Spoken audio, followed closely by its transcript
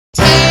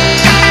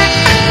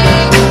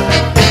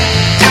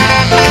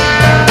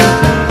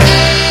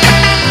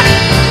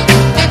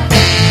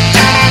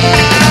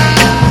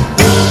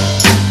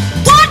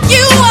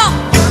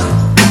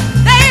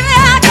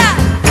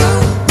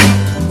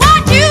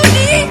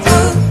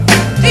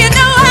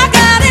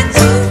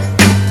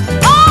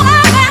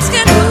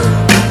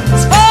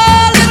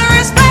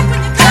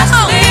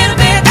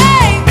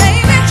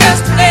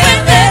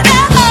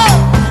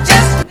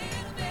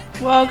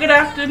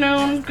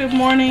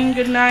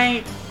good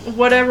night.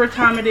 Whatever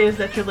time it is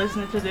that you're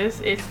listening to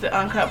this, it's the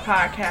Uncut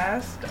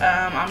Podcast.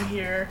 I'm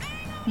here,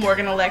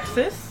 Morgan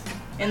Alexis,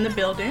 in the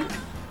building.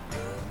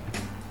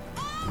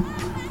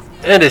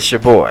 And it's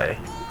your boy,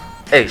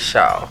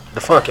 A-Shaw,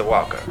 the Funky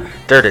Walker,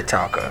 Dirty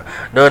Talker,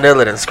 none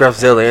other than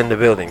Scruffzilla in the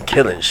building,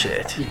 killing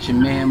shit. It's your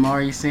man,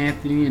 Maurice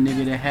Anthony, a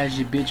nigga that has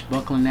your bitch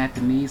buckling at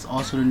the knees.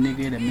 Also the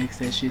nigga that makes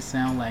that shit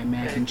sound like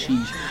mac and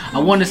cheese. I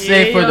want to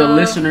say for the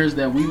listeners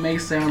that we may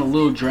sound a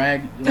little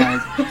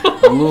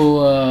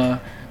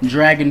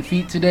dragging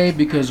feet today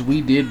because we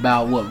did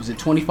about, what was it,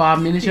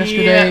 25 minutes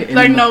yesterday?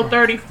 Yeah,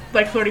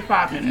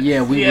 35 minutes.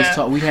 Yeah, we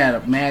had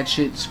a mad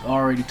shit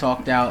already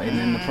talked out, and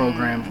then the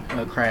program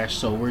crashed,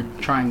 so we're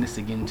trying this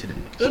again today.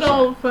 Good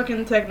old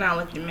fucking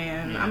technology,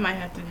 man. I might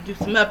have to do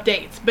some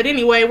updates. But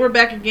anyway, we're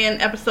back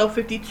again, episode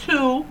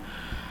 52.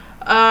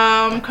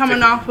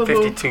 Coming off of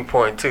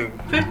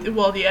 52.2.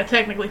 Well, yeah,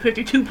 technically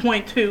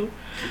 52.2.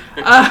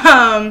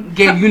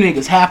 Gave you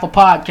niggas half a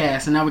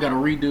podcast, and now we gotta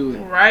redo it.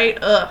 Right?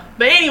 But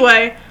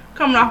anyway,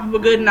 coming off of a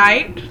good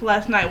night.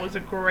 Last night was a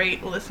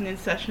great listening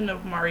session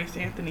of Maurice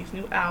Anthony's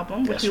new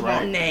album, which we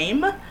won't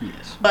name.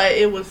 Yes. But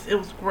it was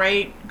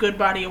great. Good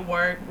body of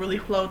work. Really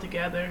flowed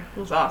together. It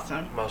was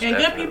awesome. Most and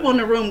definitely. Good people in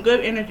the room.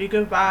 Good energy.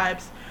 Good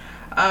vibes.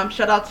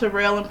 Shout out to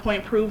Rail and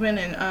Point Proven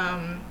and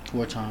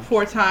 4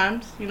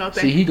 times. You know,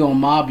 see, he gonna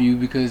mob you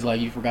because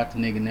like you forgot the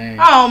nigga name.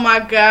 Oh my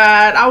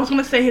god, I was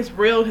gonna say his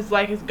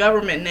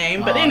government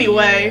name, but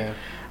anyway.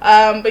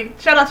 Yeah.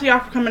 But shout out to y'all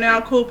for coming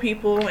out, cool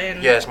people,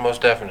 and yes, most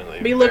definitely.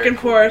 Be looking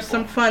for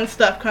some fun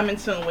stuff coming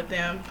soon with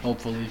them.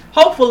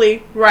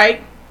 Hopefully,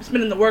 right? It's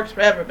been in the works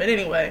forever, but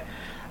anyway,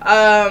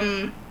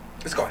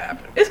 it's gonna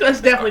happen. It's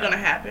definitely gonna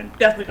happen.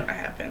 Definitely gonna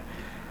happen.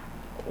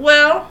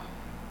 Well.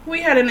 We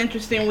had an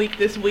interesting week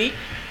this week,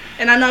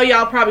 and I know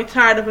y'all probably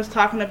tired of us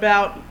talking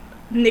about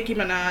Nicki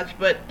Minaj,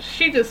 but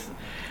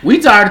we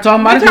tired of talking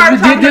about it because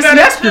we did this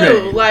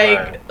yesterday.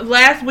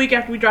 Last week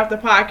after we dropped the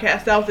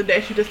podcast, that was the day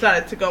she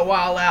decided to go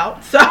wild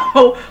out.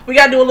 So we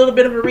got to do a little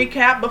bit of a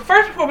recap. But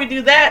first, before we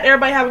do that,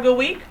 everybody have a good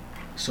week?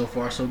 So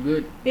far, so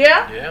good.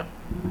 Yeah? Yeah.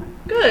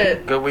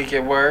 Good. Good week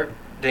at work.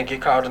 Didn't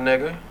get called a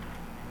nigga.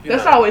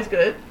 That's always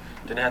good.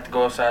 Didn't have to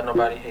go outside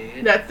nobody's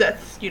head.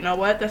 That's you know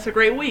what? That's a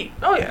great week.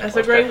 Oh yeah, that's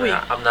a great week.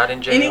 I'm not in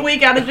jail. Any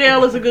week out of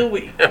jail is a good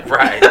week.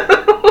 Right.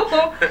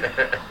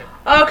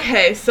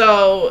 Okay,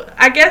 so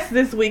I guess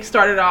this week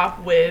started off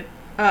with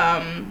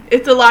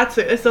it's a lot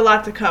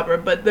to cover,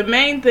 but the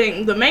main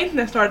thing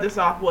that started this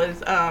off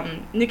was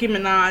Nicki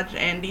Minaj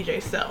and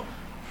DJ Self.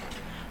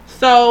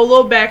 So a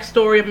little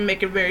backstory. I'm gonna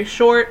make it very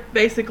short.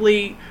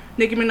 Basically,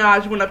 Nicki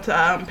Minaj went up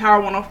to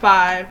Power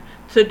 105.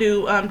 To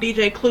do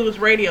DJ Clue's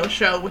radio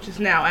show, which is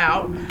now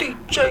out.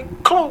 DJ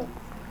Clue.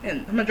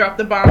 And I'm gonna drop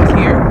the bombs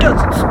here.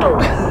 Desert Storm.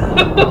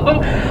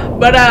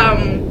 But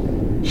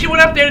she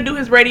went up there to do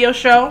his radio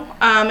show.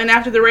 And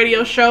after the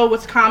radio show,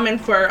 what's common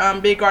for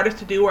big artists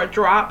to do are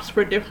drops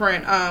for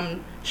different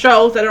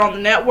shows that are on the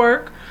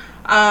network.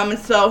 And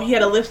so he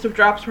had a list of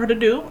drops for her to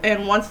do.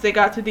 And once they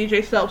got to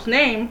DJ Self's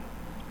name,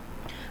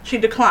 she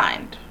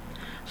declined.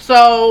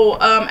 So,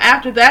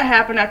 after that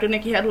happened, after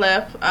Nicki had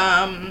left,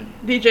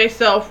 DJ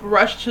Self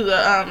rushed to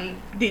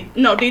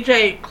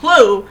DJ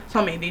Clue,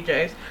 so many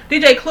DJs.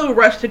 DJ Clue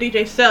rushed to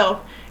DJ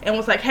Self and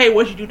was like, hey,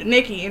 what'd you do to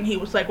Nicki? And he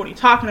was like, what are you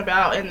talking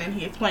about? And then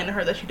he explained to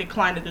her that she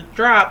declined to do the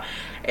drop.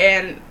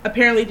 And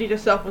apparently DJ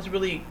Self was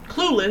really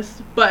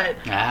clueless, but,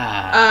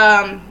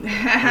 bang,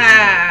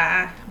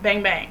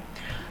 bang.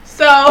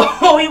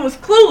 So, he was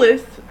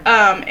clueless,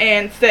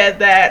 and said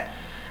that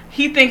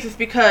he thinks it's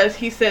because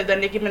he said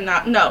that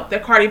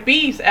that Cardi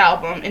B's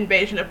album,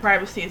 Invasion of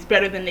Privacy, is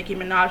better than Nicki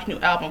Minaj's new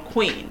album,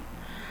 Queen.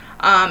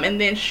 And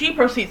then she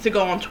proceeds to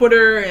go on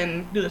Twitter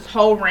and do this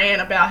whole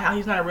rant about how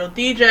he's not a real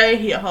DJ,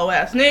 he a hoe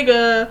ass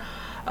nigga,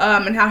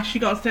 and how she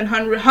gonna send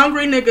hungry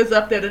niggas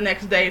up there the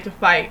next day to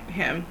fight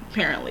him,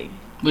 apparently.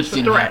 Which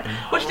didn't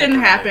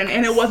happen,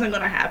 and it wasn't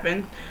gonna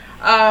happen.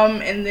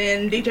 And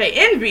then DJ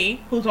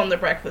Envy, who's on the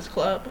Breakfast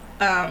Club,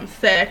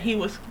 said he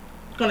was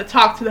gonna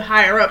talk to the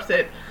higher ups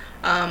at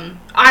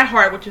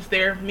iHeart, which is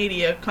their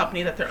media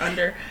company that they're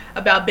under,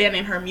 about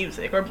banning her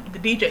music, or the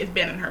DJ is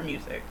banning her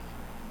music.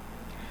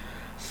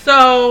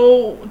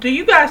 So, do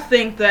you guys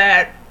think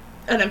that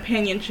an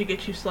opinion should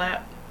get you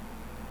slapped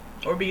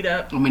or beat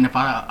up? I mean, if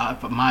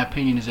my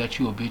opinion is that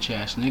you a bitch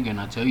ass nigga and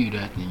I tell you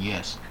that, then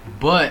yes.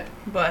 But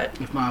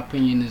if my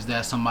opinion is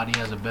that somebody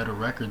has a better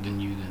record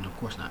than you, then of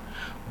course not.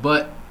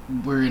 But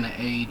we're in an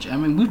age, I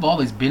mean, we've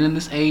always been in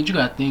this age. You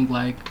gotta think,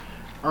 like,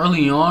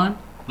 early on,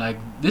 like,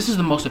 this is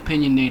the most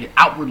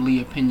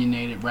outwardly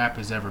opinionated rap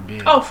has ever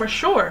been. Oh, for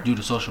sure. Due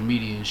to social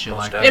media and shit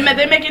like that.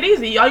 They make it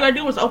easy. All you gotta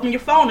do is open your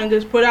phone and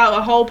just put out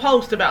a whole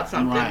post about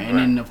something. Right, and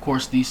then, of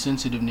course, these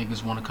sensitive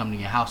niggas want to come to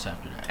your house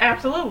after that.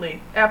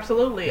 Absolutely.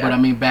 But I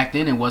mean, back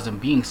then it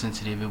wasn't being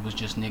sensitive. It was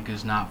just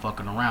niggas not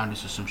fucking around.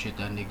 This is some shit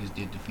that niggas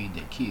did to feed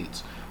their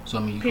kids. So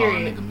I mean, you call a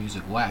nigga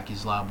music whack,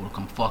 he's liable to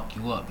come fuck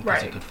you up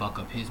because it could fuck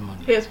up his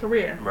money, his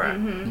career. Right.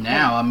 Mm-hmm.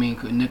 Now, I mean,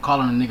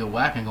 calling a nigga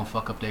whack ain't gonna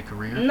fuck up their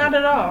career. Not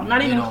at all.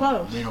 Not even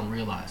close. They don't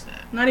realize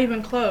that. Not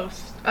even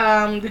close.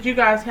 Did you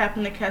guys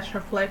happen to catch her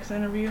Flex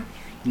interview?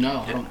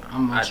 No,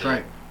 I'm on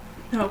strike.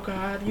 Oh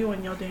God, you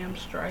and your damn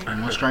strike.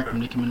 I'm on strike from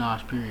Nicki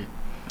Minaj. Period.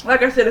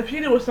 Like I said, if she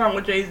do a song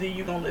with Jay-Z,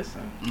 you gonna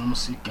listen. I'm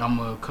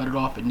gonna cut it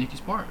off at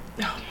Nicki's part.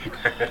 Oh my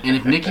God. And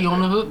if Nicki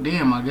on the hook,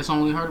 damn, I guess I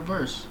only heard a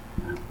verse.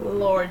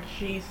 Lord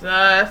Jesus.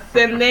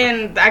 And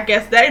then I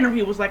guess that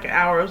interview was like an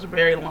hour. It was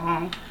very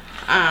long.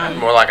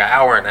 More like an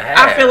hour and a half.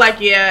 I feel like,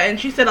 yeah. And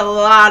she said a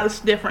lot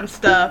of different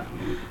stuff.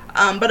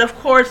 But of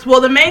course,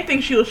 well, the main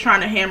thing she was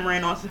trying to hammer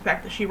in on is the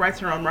fact that she writes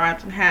her own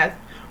rhymes and has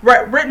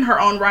written her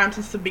own rhymes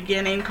since the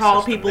beginning.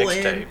 Called people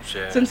in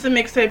since the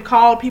mixtape.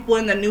 Called people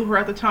in that knew her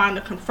at the time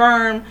to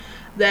confirm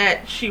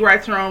that she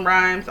writes her own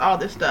rhymes. All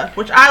this stuff,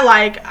 which I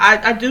like.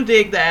 I do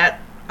dig that.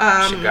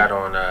 She got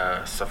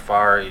on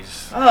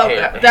Safari's. Oh,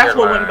 that's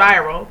what went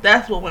viral.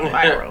 That's what went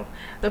viral.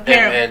 The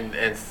parent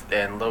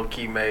and low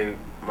key made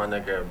my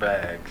nigga a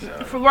bag.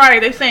 So. Right,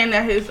 they saying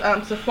that his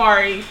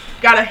Safari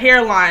got a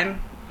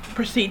hairline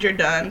procedure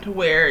done to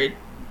where it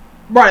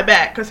brought it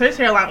back because his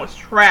hairline was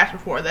trash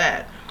before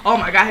that. Oh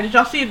my God, did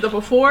y'all see the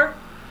before?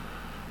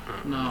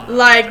 No.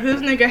 Like this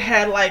nigga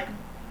had like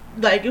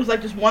it was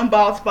like just one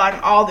bald spot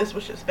and all this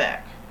was just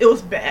back. It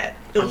was bad.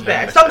 It was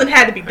bad. Something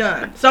had to be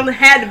done. Something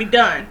had to be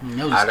done.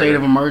 There was a state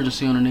of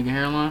emergency on a nigga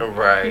hairline.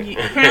 Right.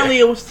 Apparently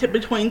it was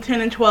between 10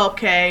 and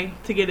 12K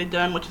to get it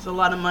done, which is a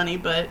lot of money,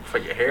 but for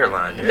your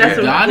hairline, that's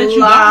a lot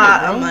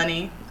of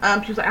money.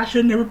 She was like, I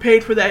should have never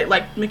paid for that.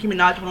 Like Nicki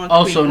Minaj went on.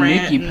 Oh, so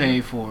Nicki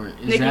paid for it.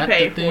 Is Nicki that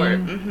paid the thing? for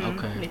it. Mm-hmm.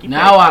 Okay. Nicki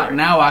now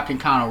I can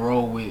kind of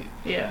roll with.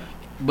 Yeah.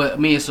 But I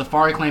mean, is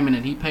Safari claiming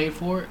that he paid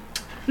for it?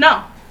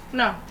 No.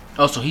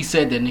 Oh, so he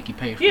said that Nicki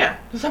paid for it. Yeah.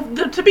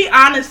 To be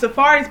honest,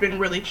 Safari's been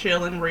really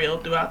chill and real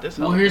throughout this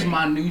whole Well, here's thing.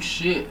 my new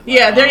shit.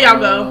 Yeah, there y'all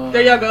go.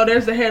 There y'all go.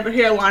 There's the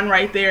hairline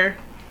right there.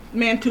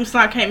 Man,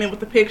 Tucson came in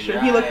with the picture.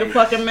 Nice. He looked a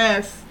fucking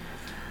mess.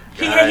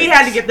 He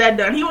had to get that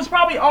done. He was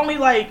probably only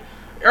like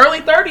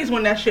early 30s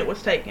when that shit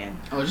was taken.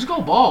 Oh, just go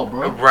bald,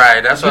 bro.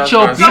 Right, that's what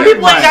Some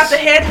people ain't got the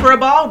head for a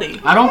baldy.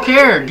 I don't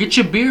care. Get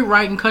your beard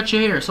right and cut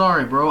your hair.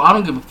 Sorry, bro. I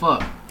don't give a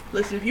fuck.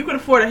 Listen, if you could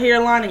afford a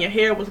hairline and your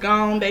hair was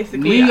gone,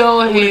 basically.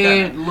 Your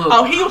head look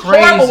Oh, he was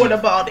crazy. horrible with a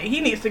baldy.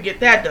 He needs to get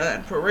that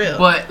done, for real.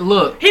 But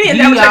look. He didn't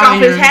ever take off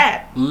his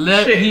hat.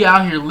 He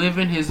out here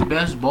living his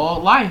best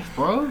bald life,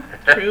 bro.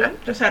 True.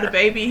 Just had a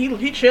baby.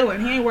 He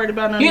chilling. He ain't worried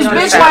about nothing. His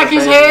bitch like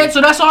his head,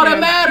 so that's all that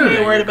matters. He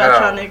ain't worried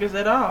about y'all niggas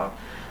at all.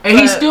 And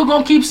he's still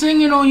gonna keep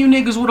singing on you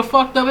niggas with a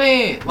fucked up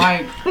head.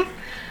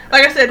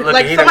 Like I said, look,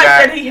 like somebody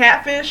said he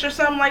hatfish or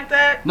something like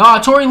that. Nah,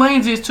 Tory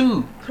Lanez is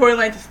too. Tory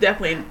Lanez is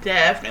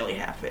definitely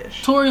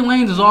hatfish. Tory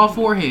Lanez is all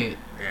forehead.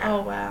 Yeah.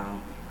 Oh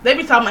wow. They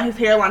be talking about his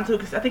hairline too,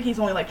 because I think he's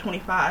only like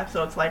 25,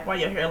 so it's like, why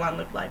your hairline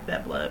look like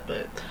that, blood?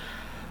 But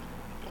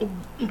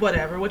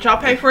whatever. Would y'all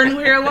pay for a new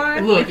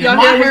hairline? Look, if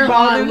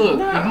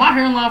my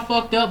hairline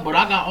fucked up, but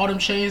I got all them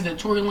chains that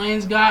Tory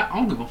Lanez got, I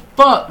don't give a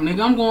fuck,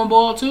 nigga. I'm going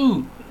bald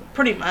too.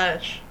 Pretty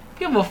much.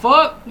 Give a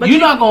fuck. But you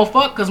not gonna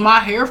fuck because my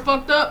hair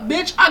fucked up,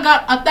 bitch. I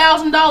got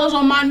 $1,000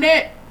 on my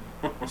neck.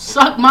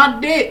 Suck my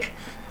dick.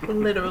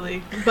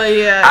 Literally. But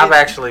yeah, I've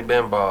actually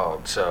been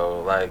bald,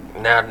 so like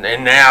now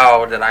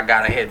that I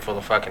got a head full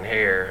of fucking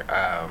hair,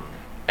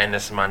 and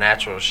this is my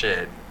natural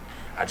shit,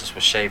 I just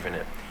was shaving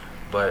it.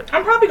 But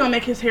I'm probably gonna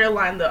make his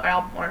hairline the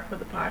album art for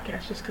the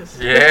podcast, just because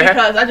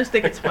I just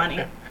think it's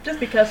funny, just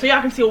because, so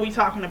y'all can see what we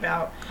talking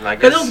about.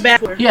 Because it was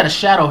bad. He had a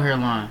shadow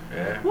hairline.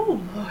 Yeah.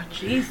 Oh Lord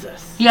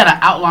Jesus. He had an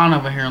outline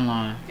of a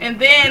hairline. And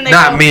then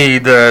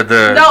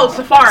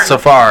Safari.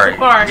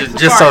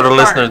 Just so the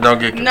listeners don't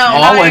get confused. No,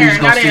 I wasn't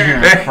just gonna sit here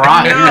and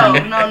fry.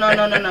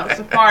 No.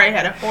 Safari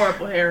had a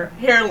horrible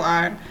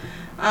hairline.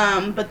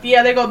 But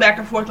yeah, they go back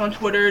and forth on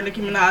Twitter.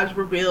 Nicki Minaj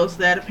reveals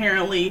that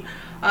apparently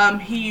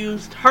he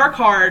used her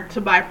card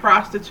to buy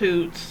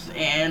prostitutes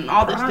and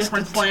all this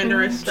different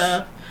slanderous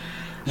stuff.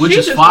 Which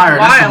is fire.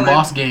 That's some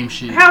boss game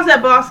shit. How's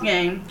that boss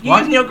game? You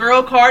using your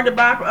girl card to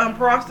buy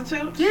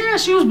prostitutes? Yeah,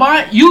 she was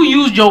buying. You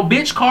used your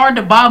bitch card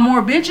to buy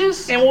more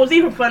bitches. And what was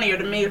even funnier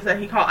to me is that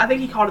I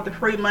think he called it the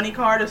free money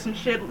card or some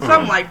shit.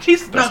 Something like she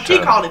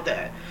called it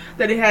that.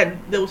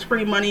 That was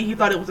free money. He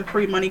thought it was a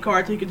free money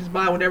card, so he could just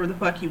buy whatever the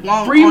fuck he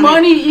wants. Free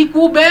money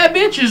equal bad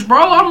bitches,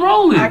 bro. I'm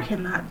rolling. I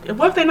cannot.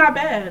 What if they're not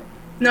bad?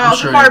 No,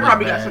 Safari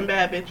probably got some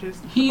bad bitches.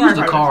 He used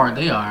a card.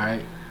 They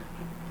alright.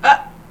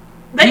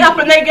 They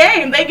upping their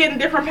game. They getting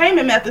different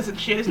payment methods and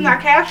shit. It's not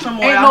cash no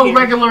more. Ain't no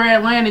regular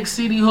Atlantic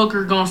City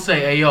hooker gonna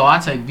say, "Hey yo, I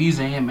take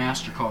Visa and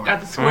MasterCard."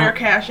 Got the Square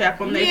Cash App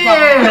on their phone.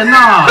 Yeah,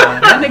 nah.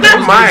 That nigga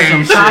was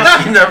getting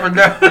some you never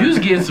know. You was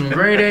getting some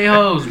grade A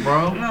hoes,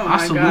 bro. Oh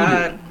my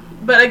God.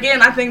 But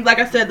again, I think, like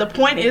I said, the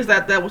point is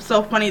that was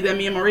so funny that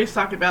me and Maurice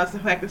talked about is the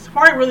fact that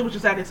Safaree really was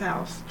just at his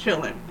house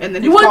chilling, and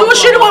then he wasn't doing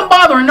shit. It wasn't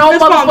bothering no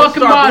motherfucking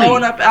body.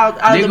 Blowing up out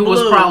nigga of the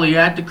was blue. Probably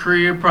at the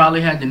crib,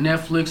 probably had the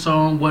Netflix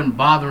on, wasn't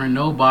bothering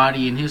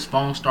nobody, and his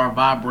phone started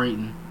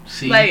vibrating.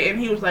 See, like, and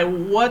he was like,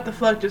 "What the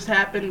fuck just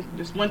happened?"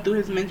 Just went through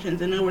his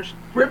mentions, and it was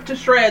ripped to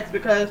shreds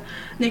because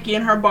Nicki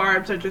and her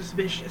Barbs are just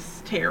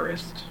vicious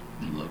terrorists.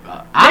 Look,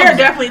 they're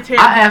definitely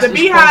terrorists. The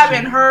Beehive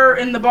and her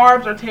and the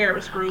Barbs are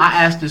terrorist groups.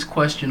 I asked this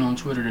question on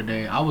Twitter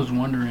today. I was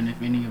wondering if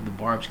any of the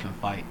Barbs can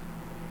fight.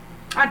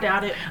 I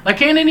doubt it. Like,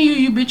 can't any of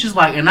you bitches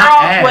like? And they're I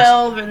all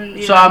asked. 12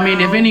 and, so I mean,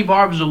 if any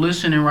Barbs are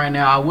listening right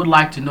now, I would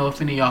like to know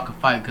if any of y'all can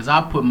fight, because I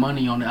put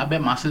money on it. I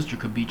bet my sister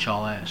could beat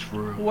y'all ass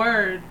for real.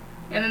 Word.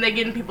 And then they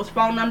getting people's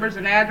phone numbers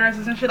and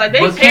addresses and shit. Like,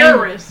 they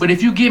terrorists. But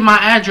if you get my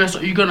address,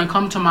 are you going to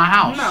come to my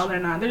house? No,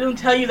 they're not. They're going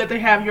to tell you that they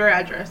have your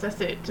address.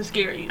 That's it. To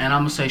scare you. And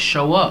I'm going to say,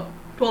 show up.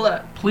 Pull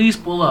up. Please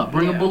pull up.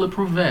 Bring a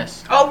bulletproof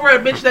vest. Over a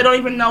bitch that don't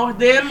even know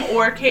them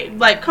or...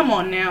 Like, come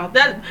on now.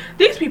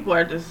 These people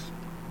are just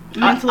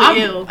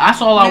mentally ill.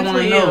 That's all I want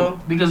to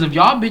know. Because if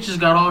y'all bitches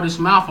got all this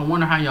mouth, I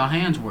wonder how y'all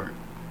hands work.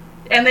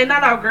 And they're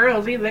not our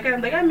girls either. They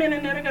got men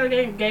in there.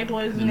 They got gay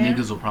boys in there. The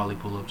niggas will probably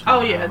pull up to the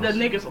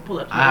niggas will pull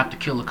up to I have to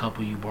kill a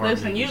couple of you Barbie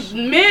Listen,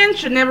 niggas. Men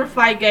should never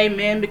fight gay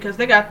men because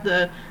they got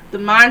the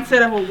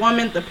mindset of a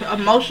woman, the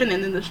emotion,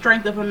 and then the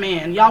strength of a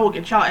man. Y'all will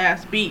get y'all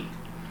ass beat.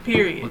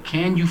 Period. But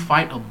can you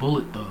fight a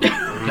bullet though?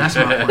 That's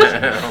my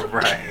question.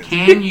 Right.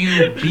 Can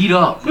you beat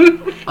up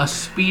a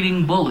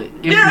speeding bullet?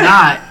 If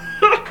not,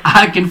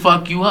 I can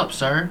fuck you up,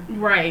 sir.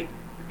 Right.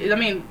 I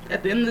mean,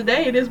 at the end of the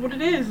day, it is what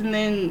it is. And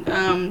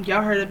then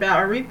y'all heard about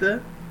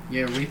Aretha.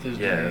 Yeah, Aretha's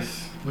dead,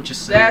 which is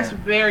sad. That's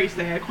very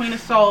sad. Queen of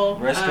Soul.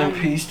 Rest in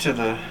peace to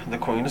the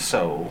Queen of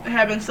Soul.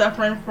 Have been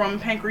suffering from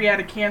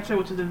pancreatic cancer,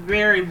 which is a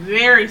very,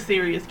 very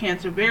serious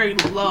cancer. Very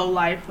low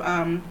life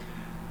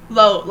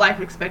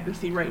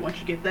expectancy rate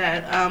once you get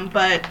that.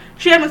 But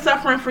she had been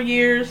suffering for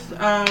years,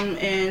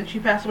 and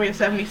she passed away at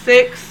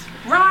 76.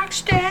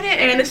 Rocksteady.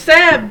 And it's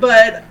sad,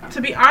 but to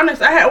be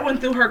honest, I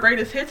went through her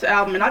greatest hits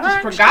album, and I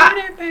just forgot.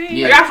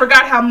 Yeah. Like, I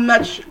forgot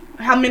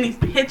how many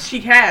hits she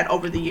had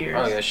over the years.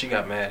 Oh yeah, she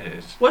got mad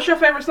hits. What's your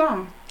favorite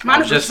song? I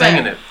was just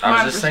singing it.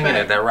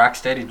 That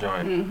Rocksteady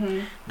joint.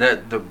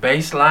 Mm-hmm. The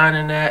bass line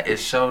in that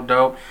is so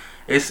dope.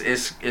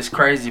 It's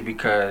crazy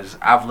because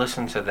I've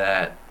listened to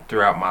that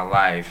throughout my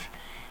life,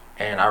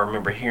 and I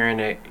remember hearing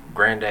it.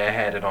 Granddad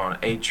had it on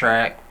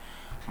 8-track.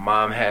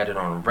 Mom had it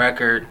on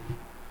record.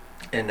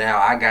 And now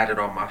I got it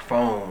on my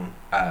phone,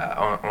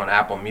 on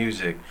Apple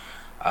Music,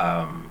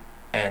 and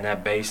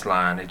that bass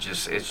line, it's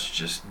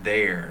just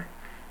there.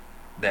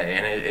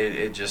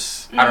 It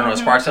just I don't know, it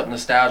sparks up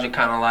nostalgia,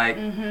 kind of like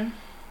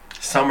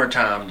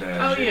summertime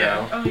does. You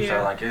know? Oh yeah.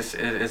 So like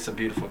it's a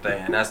beautiful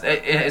thing, and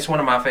it's one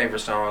of my favorite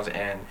songs,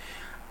 and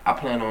I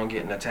plan on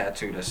getting a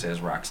tattoo that says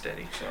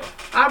Rocksteady. So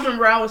I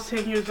remember I was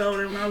 10 years old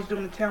and I was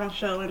doing a talent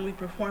show and we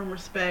performed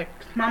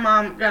Respect. My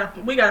mom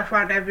we gotta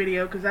find that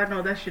video because I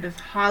know that shit is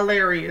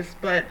hilarious.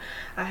 But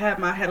I had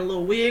a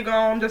little wig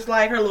on, just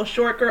like her, little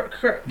short Did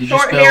you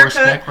short spell haircut.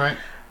 Respect right?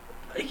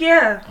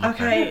 Yeah.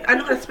 Okay. I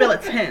know how to spell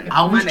it 10.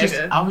 I was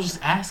just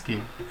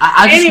asking.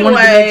 I just wanted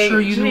to make sure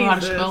you knew how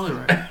to spell it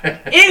right.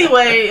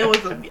 Anyway,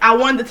 I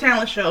won the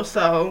talent show,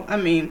 so I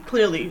mean,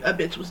 clearly a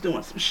bitch was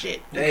doing some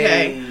shit.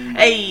 Okay,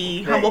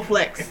 hey, humble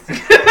flex.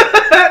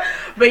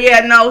 But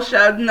yeah, no.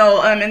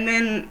 And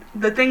then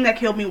the thing that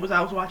killed me was I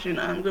was watching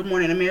Good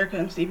Morning America,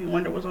 and Stevie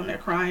Wonder was on there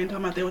crying,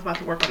 talking about they was about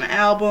to work on an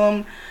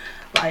album.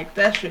 Like,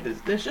 that shit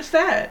it's just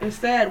sad. It's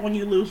sad when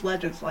you lose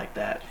legends like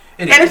that.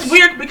 It's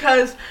weird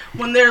because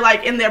when they're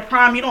like in their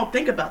prime, you don't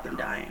think about them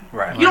dying.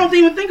 Right. You don't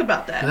even think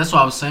about that. That's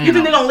what I was saying. You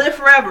think they're gonna live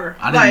forever.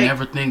 I didn't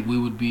ever think we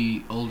would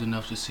be old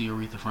enough to see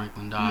Aretha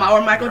Franklin die. Or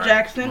Michael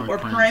Jackson, or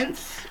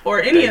Prince,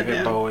 or any of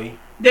them.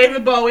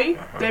 David Bowie.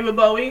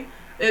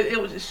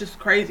 It's just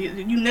crazy.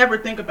 You never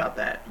think about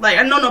that. Like,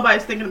 I know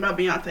nobody's thinking about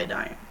Beyonce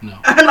dying. No.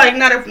 Like,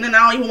 and I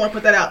don't even want to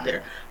put that out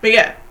there. But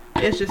yeah,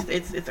 it's just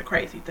it's a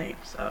crazy thing.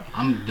 So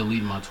I'm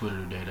deleting my Twitter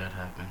the day that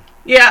happened.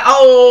 Yeah.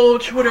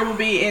 Twitter will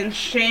be in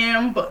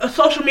shambles.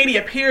 Social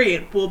media,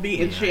 period, will be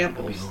in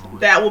shambles.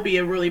 That will be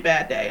a really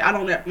bad day. I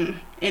don't know.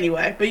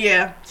 Anyway, but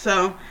yeah.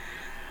 So,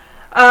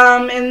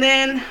 and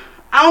then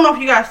I don't know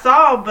if you guys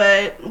saw,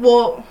 but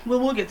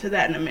we'll get to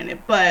that in a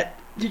minute. But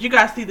did you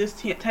guys see this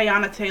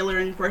Teyana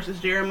Taylor versus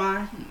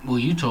Jeremiah? Well,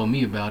 you told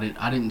me about it.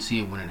 I didn't see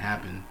it when it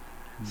happened.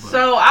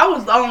 So I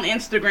was on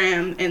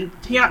Instagram, and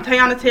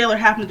Teyana Taylor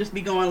happened to just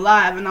be going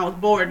live, and I was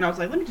bored, and I was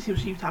like, let me just see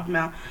what she was talking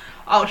about.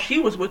 Oh, she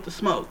was with the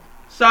smoke.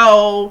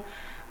 So,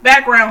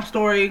 background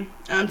story,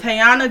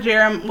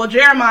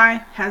 Jeremiah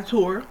had a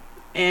tour,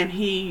 and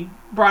he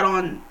brought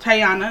on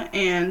Teyana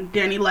and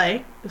Danny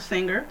Lay, the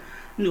singer,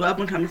 new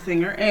up-and-coming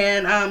singer,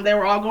 and they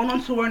were all going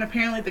on tour, and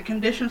apparently the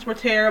conditions were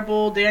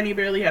terrible. Danny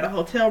barely had a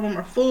hotel room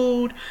or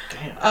food.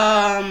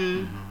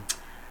 Damn.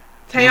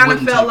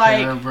 Teyana felt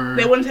like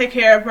they wouldn't take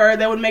care of her.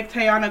 They would make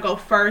Teyana go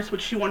first,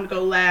 but she wanted to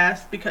go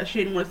last because she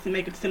didn't want to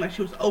make it seem like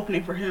she was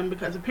opening for him,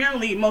 because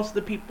apparently most of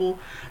the people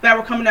that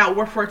were coming out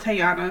were for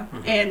Teyana.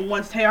 Mm-hmm. And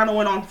once Teyana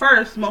went on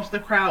first, most of the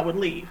crowd would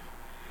leave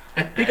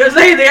because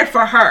they there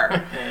for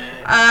her.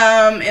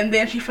 And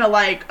then she felt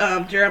like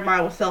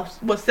Jeremiah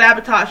was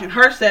sabotaging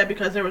her set,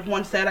 because there was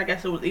one set, I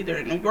guess it was either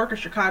in New York or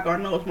Chicago, I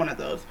know it was one of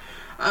those.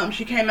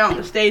 She came out and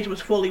the stage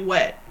was fully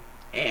wet,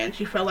 and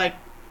she felt like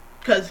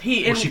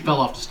she fell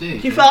off the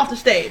stage. She fell off the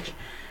stage.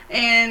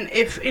 And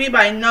if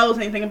anybody knows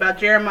anything about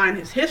Jeremiah and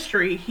his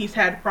history, he's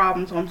had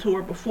problems on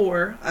tour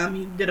before.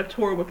 He did a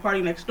tour with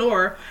Party Next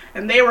Door,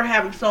 and they were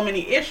having so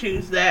many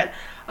issues that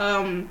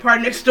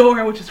Party Next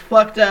Door, which is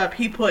fucked up,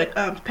 he put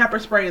pepper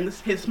spray in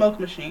his smoke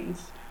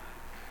machines.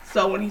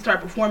 So when he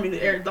started performing,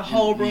 the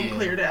whole room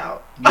cleared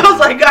out. Yeah. I was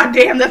like, God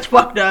damn, that's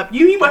fucked up.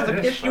 He must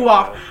have pissed you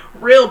off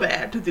real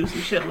bad to do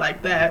some shit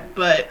like that.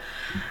 But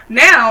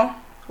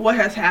now, what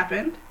has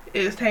happened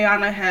is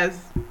Teyana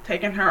has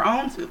taken her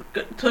own,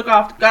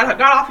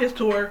 got off his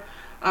tour,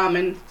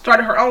 and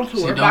started her own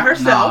tour by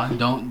herself.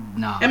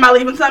 Am I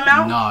leaving something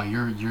out? No,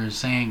 you're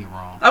saying it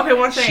wrong. Okay,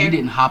 what I'm saying? She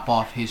didn't hop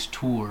off his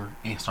tour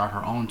and start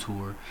her own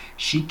tour.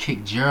 She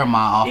kicked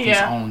Jeremiah off his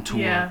own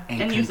tour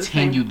and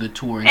continued the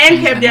tour. And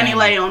kept Danny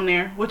Lay on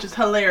there, which is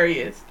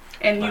hilarious.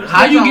 And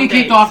how you get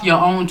kicked off your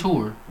own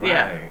tour?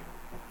 Yeah. Right.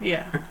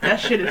 Yeah,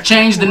 that shit is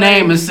changed the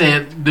name and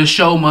said the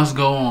show must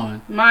go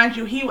on. Mind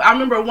you, I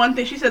remember one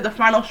thing she said. The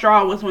final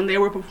straw was when they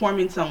were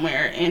performing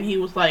somewhere, and he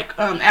was like,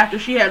 after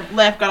she had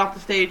left, got off the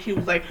stage, he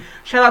was like,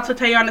 "Shout out to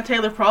Teyana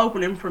Taylor for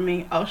opening for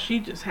me." Oh, she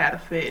just had a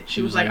fit.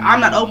 She was like, "I'm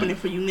not opening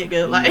for you,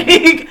 nigga." Like,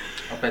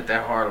 I bet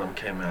that Harlem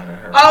came out of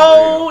her.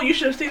 Oh, you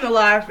should have seen the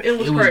live. It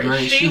was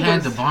great. She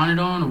had the bonnet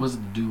on, or was it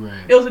the do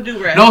rag? It was a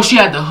do rag. No, she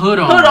had the hood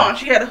on.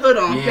 She had a hood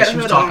on. Yeah, she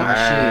was talking about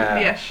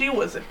shit. Yeah, she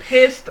was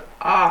pissed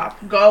off,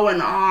 going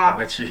off. I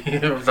bet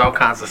there was all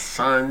kinds of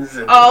sons.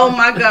 Oh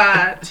my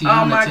god!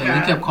 Oh my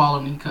god!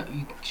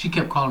 She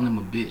kept calling him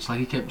a bitch.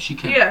 Like she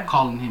kept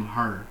calling him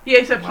her. Yeah,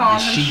 he kept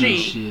calling him she.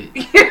 Shit.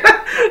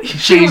 She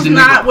changed the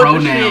nigga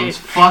pronouns.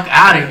 Fuck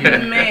out of here.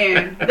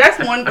 Man, that's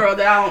one girl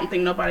that I don't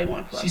think nobody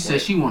wants to fuck She said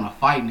with. She want to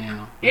fight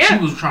now. Yeah. She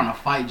was trying to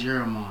fight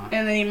Jeremiah.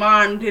 And then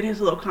Iman did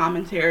his little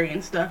commentary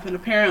and stuff, and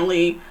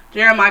apparently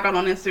Jeremiah got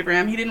on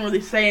Instagram. He didn't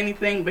really say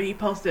anything, but he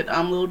posted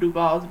Lil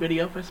Duval's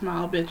video for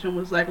Smile Bitch and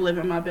was like,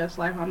 "Living my best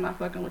life. I'm not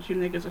fucking with you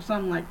niggas," or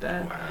something like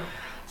that. Wow.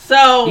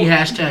 So he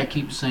hashtag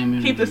keep the same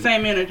energy. Keep the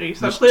same energy.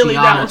 So clearly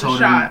that was a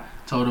shot.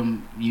 Told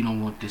him you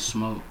don't want this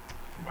smoke.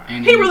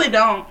 And he really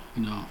don't.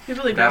 No. He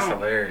really don't. That's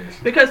hilarious.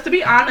 Because to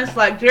be honest,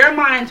 like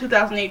Jeremiah in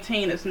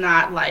 2018 is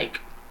not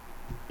like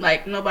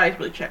nobody's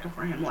really checking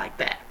for him like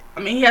that. I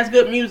mean, he has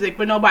good music,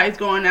 but nobody's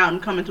going out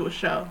and coming to a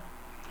show.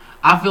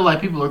 I feel like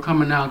people are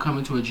coming out and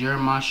coming to a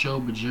Jeremiah show,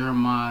 but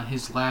Jeremiah,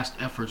 his last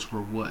efforts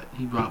were what?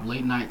 He dropped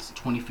Late Nights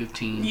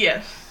 2015.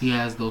 Yes. He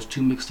has those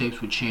 2 mixtapes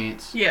with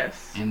Chance.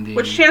 Yes. And then,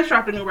 which Chance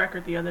dropped a new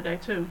record the other day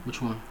too.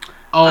 Which one?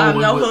 Oh,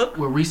 No Hook.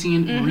 With Reese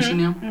and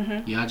them?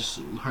 Mm-hmm. Yeah, I just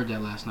heard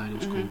that last night. It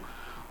was cool.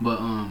 But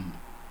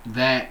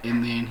that,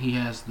 and then he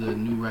has the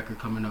new record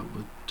coming up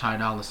with Ty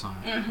Dolla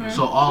 $ign. Mm-hmm.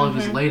 So all of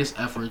his latest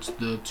efforts,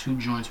 the 2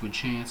 joints with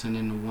Chance and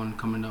then the one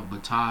coming up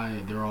with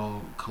Ty, they're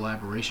all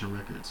collaboration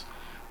records.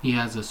 He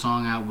has a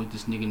song out with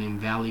this nigga named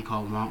Valley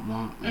called Womp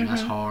Womp, and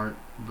that's hard.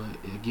 But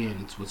again,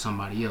 it's with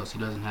somebody else. He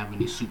doesn't have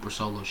any super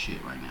solo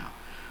shit right now.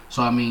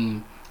 So I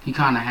mean, he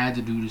kind of had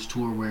to do this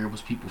tour where it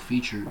was people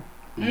featured.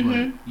 But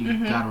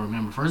you gotta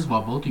remember, first of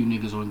all, both of you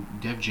niggas on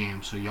Def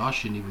Jam, so y'all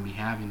shouldn't even be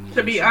having these.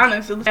 To be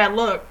honest, it's a bad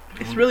look.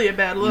 It's really a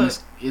bad look.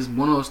 It's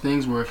one of those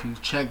things where if you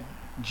check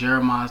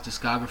Jeremiah's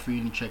discography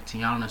and you check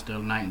Tiana's, they're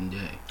night and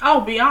day. Oh,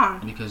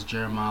 beyond. Because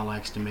Jeremiah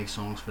likes to make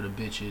songs for the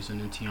bitches,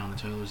 and then Teyana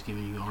Taylor's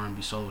giving you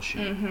R&B soul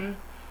shit.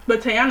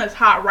 But Teyana's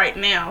hot right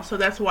now, so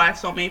that's why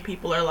so many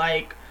people are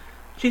like,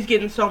 she's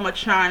getting so much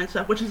shine and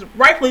stuff, which is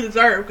rightfully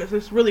deserved because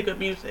it's really good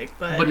music.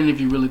 But then if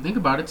you really think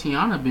about it,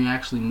 Teyana been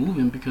actually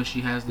moving because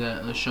she has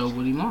that show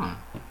with Iman.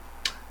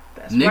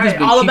 That's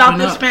right. All About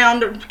This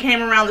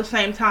came around the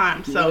same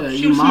time, so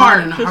she was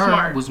smart. And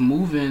her was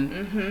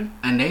moving,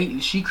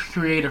 and she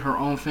created her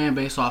own fan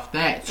base off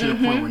that to the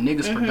point where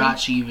niggas forgot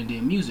she even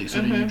did music.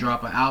 So then you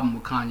drop an album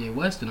with Kanye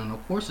West, and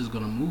of course it's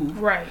gonna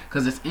move, right?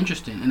 Because it's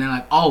interesting, and then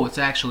like, oh, it's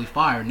actually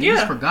fire.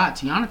 Niggas forgot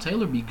Teyana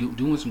Taylor be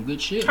doing some good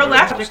shit. Her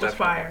last project was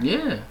fire.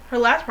 Yeah, her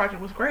last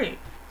project was great.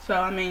 So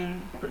I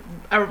mean,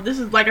 this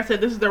is like I said,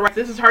 this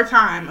is her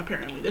time.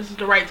 Apparently, this is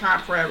the right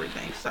time for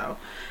everything. So.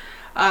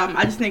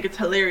 I just think it's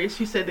hilarious.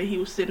 She said that he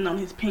was sitting on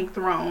his pink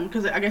throne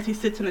because I guess he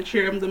sits in a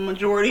chair the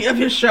majority of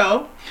his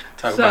show.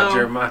 Talk about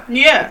Jeremiah.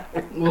 Yeah.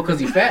 Well, because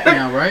he's fat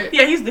now, right?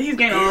 Yeah, he's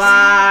gained a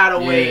lot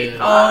of weight.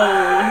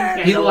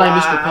 Oh, he's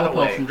like Mr.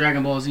 Popo from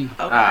Dragon Ball Z. Okay.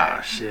 Ah,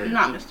 shit.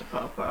 Not Mr.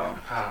 Popo.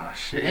 Ah,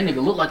 shit. That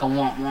nigga look like a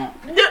womp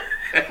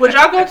womp. Would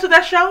y'all go to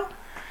that show?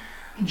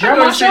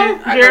 Jeremiah show?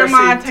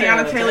 Jeremiah,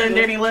 Teyana Taylor, and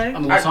Danny Lay? I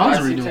mean, what songs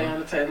are he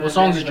doing? What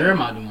songs is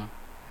Jeremiah doing?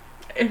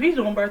 If he's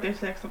doing Birthday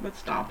Sex, I'm gonna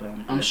stomp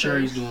him. I'm sure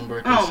he's doing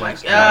Birthday Sex. Oh my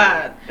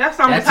god, that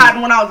song was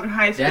hot when I was in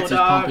high school. That's his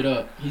Pump It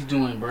Up. He's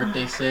doing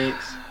Birthday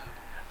Sex.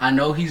 I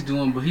know he's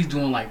doing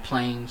like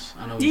Planes.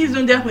 I know he's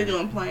definitely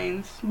doing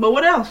Planes. But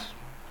what else?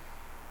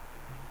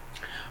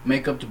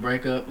 Makeup to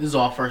Break Up. This is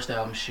all first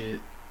album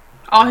shit.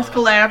 All his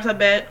collabs, I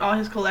bet. All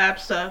his collab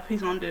stuff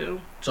he's gonna do.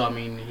 So, I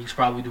mean, he's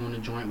probably doing a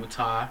joint with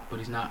Ty, but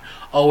he's not.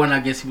 Oh, and I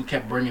guess he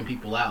kept bringing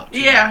people out.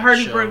 Yeah, I heard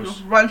he bring a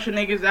bunch of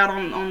niggas out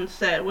on the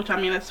set, which, I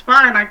mean, it's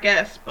fine, I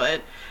guess,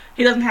 but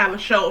he doesn't have a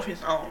show of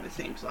his own, it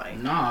seems like.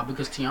 Nah,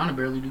 because Tiana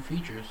barely do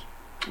features.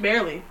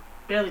 Barely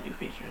do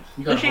features.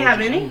 Does she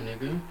have any?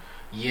 Nigga.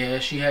 Yeah,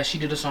 she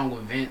did a song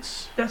with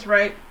Vince. That's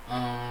right.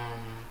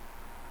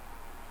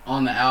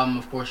 On the album,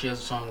 of course, she has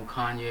a song with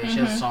Kanye. She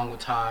has a song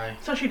with Ty.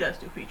 So she does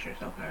do features,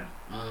 okay.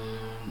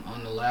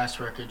 On the last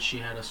record, she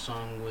had a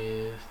song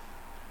with...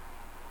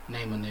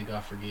 Name a nigga,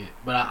 I forget.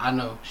 But I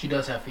know she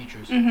does have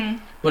features.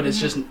 But it's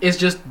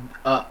just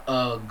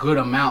a good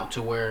amount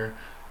to where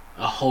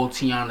a whole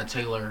Tiana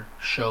Taylor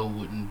show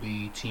wouldn't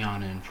be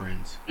Tiana and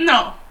Friends.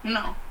 No.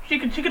 She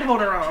could hold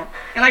her own.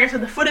 And like I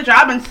said, the footage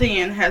I've been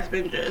seeing has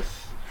been just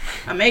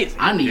amazing.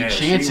 I need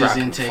Chance's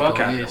intake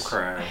on this.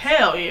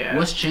 Hell yeah.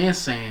 What's Chance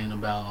saying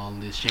about all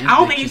this? Chance I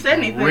don't think he said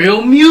anything.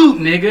 Real mute,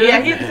 nigga. Yeah,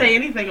 he didn't say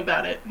anything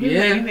about it.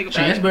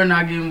 Chance better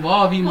not get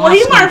involved. He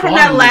learned from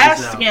that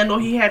last scandal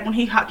he had when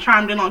he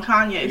chimed in on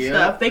Kanye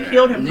stuff. They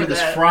killed him for that.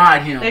 Niggas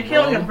fried him. They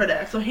killed him for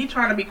that. So he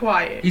trying to be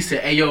quiet. He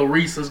said, "Hey yo,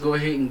 Reese, let's go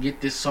ahead and get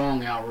this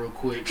song out real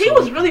quick." He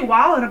was really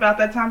wilding about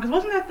that time because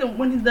wasn't that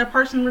when the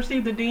person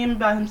received the DM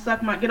about him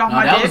get off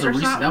my dick or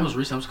something? That was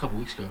recent. That was a couple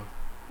weeks ago.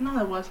 No,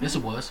 that wasn't.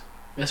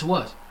 Yes, it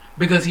was.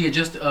 Because he had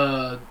just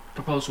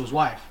proposed to his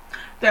wife.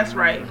 That's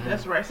right.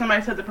 That's right.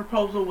 Somebody said the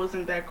proposal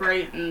wasn't that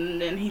great,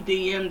 and then he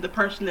DM'd the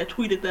person that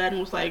tweeted that and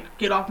was like,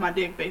 "Get off my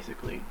dick,"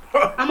 basically.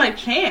 I'm like,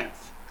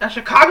 Chance, that's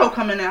Chicago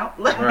coming out.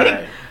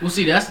 Right. Well,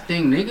 see, that's the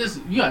thing,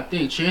 niggas. You gotta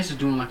think, Chance is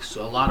doing like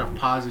a lot of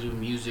positive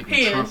music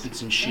and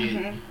trumpets and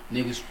shit.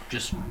 Niggas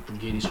just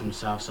forget he's from the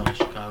South Side of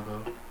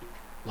Chicago.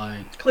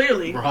 Like,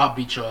 clearly, bro, I'll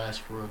beat your ass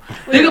for real.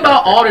 Think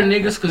about all the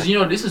niggas, cause you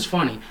know this is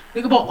funny.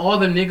 Think about all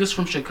the niggas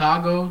from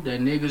Chicago that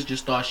niggas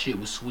just thought shit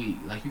was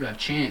sweet. Like you got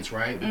Chance,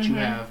 right? But you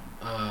have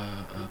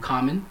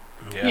Common.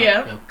 Yeah. You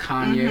have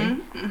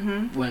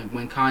Kanye.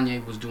 When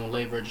Kanye was doing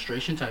late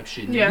registration type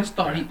shit, niggas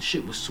thought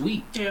shit was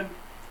sweet. Yeah.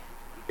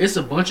 It's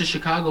a bunch of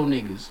Chicago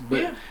niggas,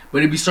 but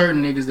it'd be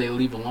certain niggas they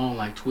leave alone,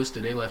 like Twista.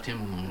 They left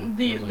him alone.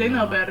 They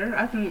know better.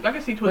 I can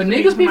see Twista. But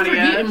niggas be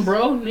forgetting,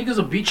 bro. Niggas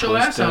will beat your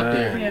ass out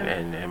there.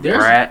 And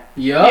Brat.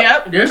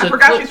 Yep. I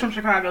forgot she's from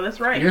Chicago. That's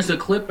right. There's a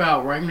clip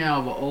out right now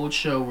of an old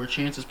show where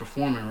Chance is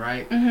performing,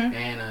 right?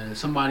 And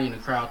somebody in the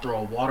crowd throw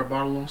a water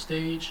bottle on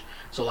stage.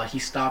 So like he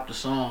stopped the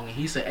song and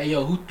he said, "Hey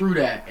yo, who threw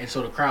that?" And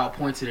so the crowd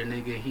points at the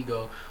nigga and he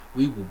go,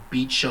 "We will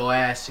beat your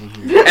ass in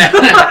here."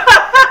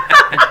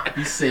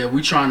 He said,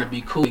 "We trying to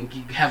be cool and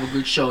have a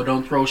good show.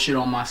 Don't throw shit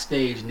on my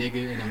stage,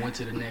 nigga." And then went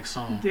to the next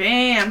song.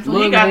 Damn,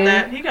 so he got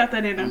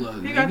that in him.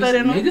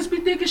 Niggas be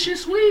thinking shit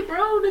sweet,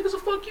 bro. Niggas will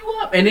fuck you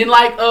up. And then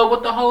like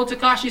with the whole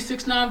Tekashi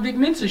 6ix9ine Vic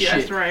Mensa shit.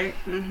 That's right.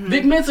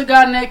 Vic Mensa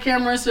got in that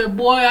camera and said,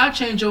 "Boy, I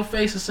changed your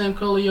face the same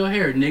color of your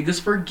hair." Niggas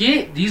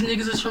forget these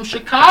niggas is from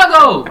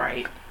Chicago.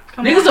 Right.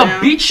 Niggas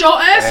will beat your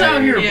ass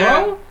out here,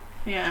 bro.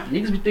 Yeah.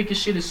 Niggas be thinking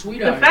shit is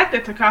sweet out here. The fact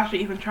that Tekashi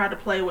even tried to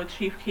play with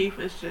Chief Keef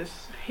is just...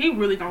 He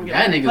really don't get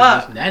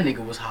that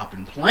nigga was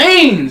hopping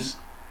planes.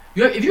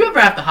 If you ever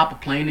have to hop a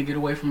plane to get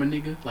away from a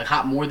nigga, like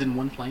hop more than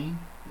one plane,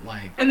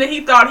 like. And then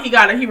he thought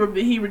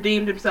he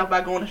redeemed himself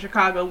by going to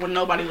Chicago when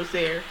nobody was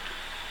there.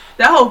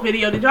 That whole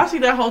video, did y'all see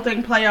that whole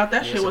thing play out?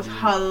 That shit was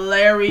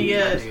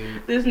hilarious.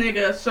 This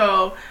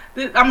nigga,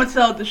 I'm gonna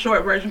tell the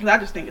short version because I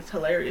just think it's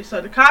hilarious.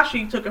 So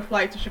Tekashi took a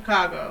flight to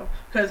Chicago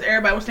because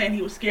everybody was saying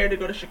he was scared to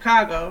go to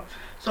Chicago.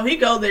 So he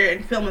go there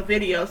and film a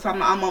video. So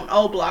I'm on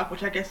O Block,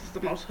 which I guess is the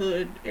most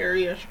hood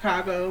area of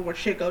Chicago where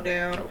shit go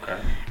down. Okay.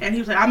 And he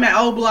was like, "I'm at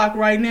O Block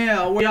right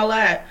now. Where y'all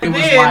at?" It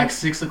was like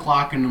 6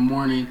 o'clock in the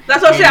morning.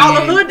 That's what I said. All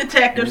the hood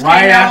detectives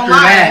right came after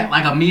online. that,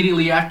 like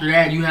immediately after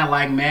that, you had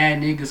like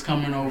mad niggas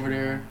coming over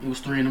there. It was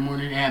 3 in the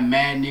morning. They had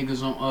mad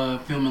niggas on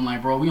filming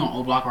like, "Bro, we on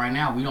O Block right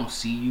now. We don't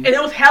see you." And it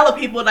was hella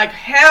people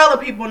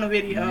in the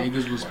video.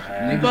 Niggas was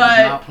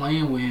not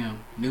playing with him.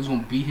 Niggas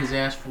gonna beat his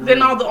ass for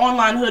Then all the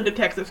online hood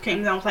detectives came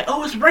down and was like,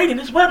 "Oh, it's raining.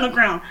 It's wet on the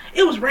ground.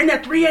 It was raining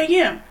at 3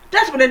 a.m.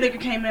 That's when that nigga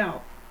came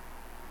out."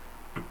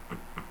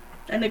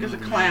 That nigga's a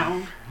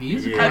clown.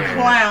 He's a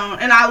clown.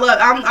 And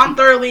I'm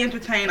thoroughly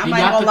entertained. I'm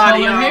not gonna lie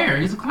to y'all.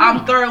 He's a clown.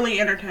 I'm thoroughly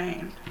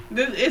entertained.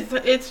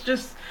 It's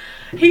just,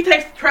 he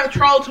takes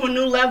troll to a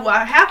new level.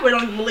 I halfway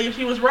don't even believe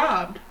she was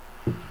robbed.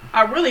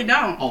 I really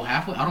don't. Oh,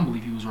 halfway? I don't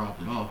believe he was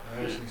robbed at all.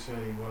 I actually said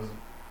he wasn't.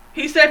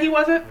 He said he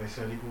wasn't? They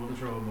said he pulled the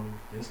troll move.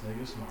 This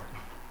nigga's smart.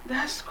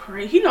 That's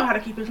crazy. He know how to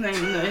keep his name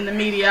in the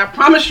media. I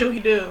promise you he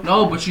do.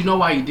 No, but you know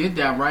why he did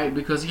that, right?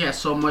 Because he had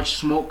so much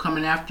smoke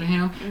coming after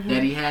him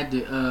that he had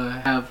to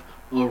have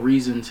a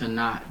reason to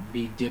not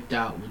be dipped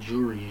out with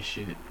jewelry and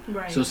shit.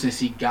 Right. So since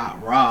he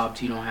got robbed,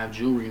 he don't have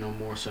jewelry no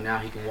more. So now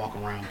he can walk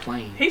around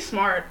plain. He's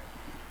smart.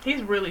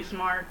 He's really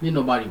smart. Didn't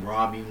nobody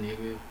rob you,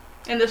 nigga.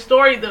 And the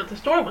story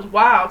was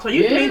wild. So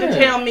you mean to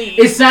tell me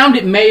it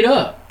sounded made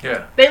up?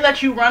 Yeah. They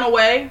let you run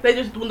away. They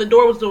just when the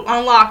door was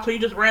unlocked, so you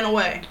just ran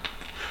away.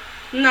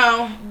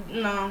 No.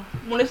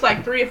 When it's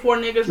like 3 or 4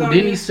 niggas on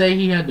Didn't he say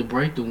he had to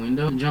break the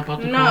window and jump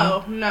out the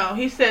car? No.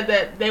 He said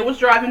that they was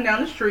driving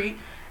down the street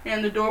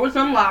and the door was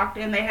unlocked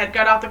and they had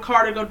got out the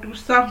car to go do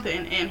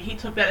something and he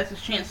took that as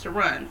his chance to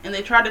run. And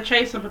they tried to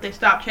chase him, but they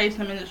stopped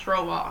chasing him and just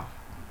drove off.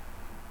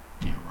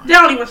 Yeah, right. They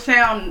don't even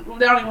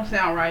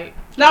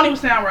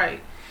sound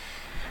right.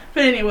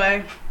 But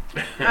anyway,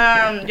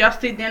 y'all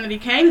see Danity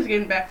Kane is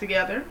getting back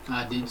together.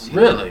 I did see.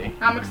 Really?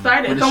 I'm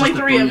excited. It's only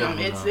 3 of them.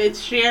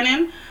 It's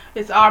Shannon,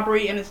 it's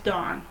Aubrey, and it's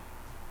Dawn.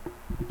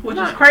 Which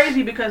is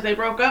crazy because they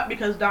broke up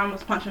because Dawn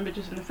was punching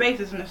bitches in the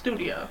faces in the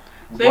studio.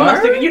 So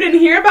you didn't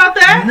hear about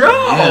that?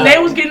 No. They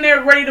was getting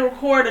there ready to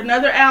record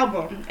another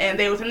album, and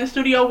they was in the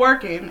studio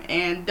working,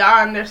 and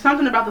Dawn, there's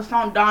something about the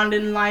song Dawn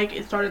didn't like.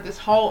 It started this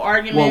whole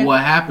argument. Well,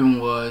 what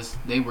happened was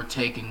they were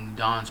taking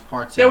Dawn's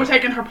parts out. They were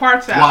taking her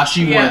parts out. While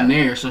she wasn't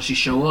there, so she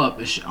show up,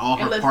 and all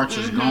her parts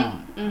is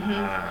gone.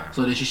 Mm-hmm.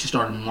 So then she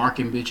started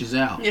marking bitches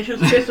out. Yeah, she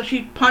was pissed, so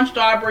she punched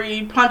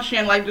Aubrey, punched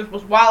him, like just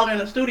was wilding in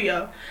the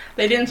studio.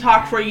 They didn't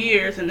talk for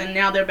years, and then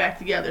now they're back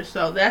together.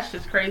 So that's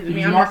just crazy to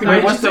me.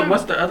 Wait, what's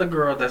the other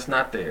girl that's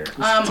not there?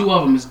 There's 2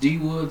 of them. It's D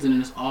Woods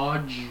and it's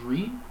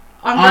Audrey.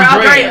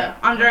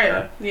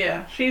 Andrea.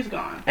 Yeah, she's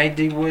gone. Hey,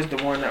 D Woods, the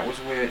one that was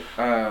with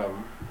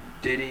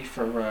Diddy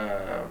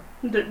for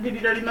Diddy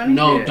Dirty Money?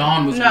 No, yeah.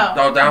 Dawn was. No,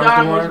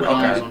 Dawn was the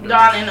one. Okay.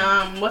 Dawn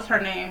and what's her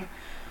name?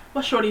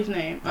 What's Shorty's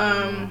name?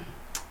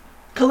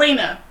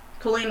 Kalina.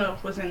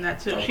 Kalina was in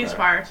that too. Okay. She's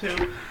fire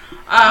too.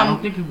 I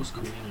don't think it was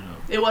Kalina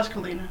though. It was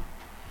Kalina.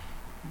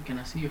 Can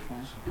I see your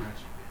phone?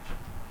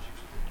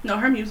 No,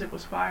 her music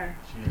was fire.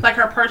 Like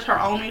her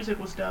own music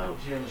was dope.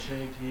 She had a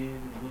shaved head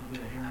and a little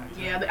bit of hair.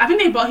 Yeah, I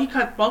think he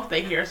cut both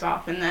their hairs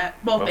off in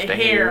that. Both their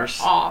hairs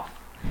off.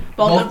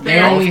 Both of they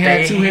only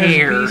had 2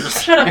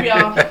 hairs. Shut up,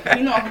 y'all.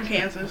 You know I'm from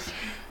Kansas.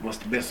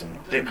 Must have been some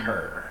thick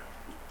hair.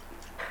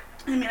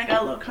 I mean, I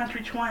got a little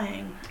country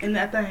twang in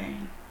that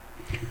thing.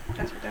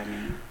 That's what that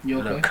means.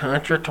 You okay? The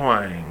country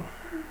twang.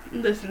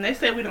 Listen, they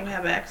say we don't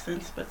have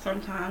accents, but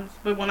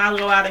when I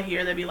go out of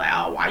here, they be like,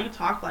 "Oh, why you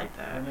talk like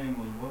that?" Her name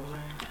was, what was her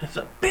name? It's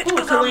a bitch.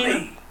 Who's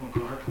Kalina? I'm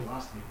gonna call her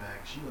colostomy bag.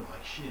 She look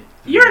like shit.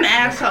 You're an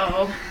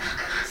asshole.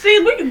 See,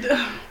 we can.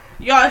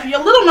 Y'all, if you're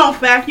a little known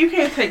fact, you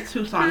can't take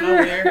Tucson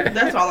nowhere.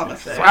 That's all I'm gonna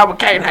say. So I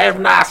can't have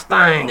nice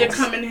things. They're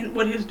coming in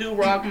with his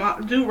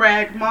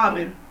do-rag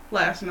mobbing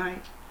last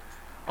night.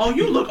 Oh,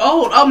 you look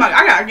old. Oh my,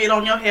 I gotta get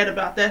on your head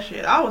about that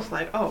shit. I was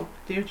like, oh,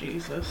 dear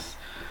Jesus.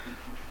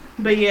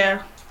 But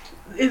yeah,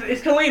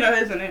 it's Kalina,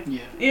 isn't it?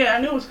 Yeah. Yeah,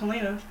 I knew it was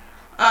Kalina.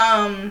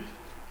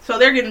 So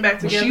they're getting back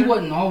together. But she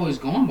wasn't always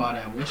going by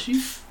that, was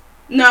she?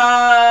 No,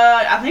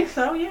 I think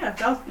so. Yeah,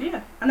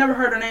 I never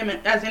heard her name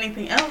as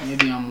anything else.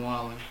 Maybe I'm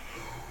wilding.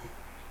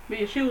 But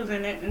yeah, she was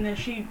in it, and then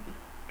she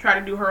tried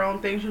to do her own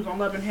thing. She was on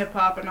Love and Hip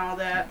Hop and all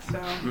that. So,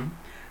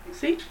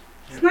 see,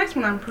 it's nice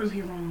when I prove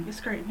you wrong.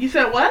 It's great. You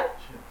said what?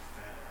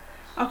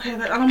 Okay,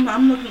 I'm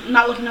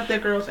not looking up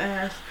that girl's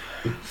ass.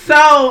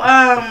 So,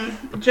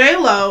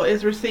 J-Lo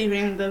is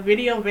receiving the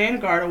Video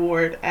Vanguard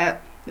Award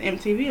at the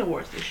MTV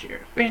Awards this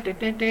year. My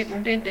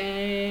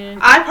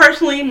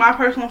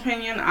personal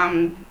opinion,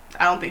 I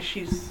don't think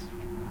she's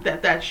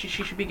that she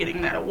should be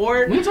getting that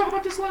award. We talked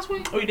about this last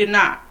week? We did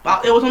not.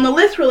 It was on the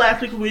list for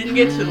last week, but we didn't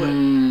get to it.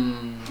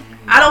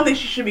 I don't think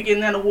she should be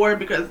getting that award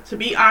because, to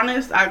be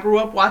honest, I grew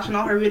up watching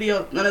all her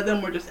videos. None of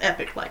them were just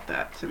epic like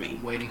that to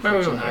me. Waiting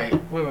for tonight.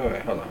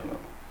 Wait. Hold on.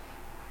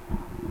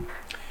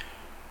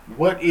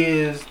 What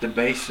is the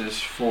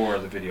basis for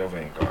the Video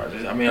Vanguard?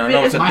 I mean, I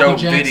know it's a dope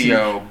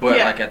video, but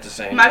like at the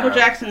same time. Michael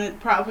Jackson is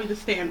probably the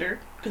standard.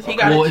 Because he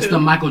got it too. It's the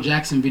Michael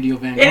Jackson Video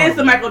Vanguard. It is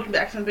the Michael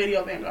Jackson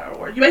Video Vanguard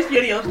Award. Your basic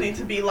videos need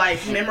to be like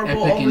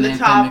memorable, over the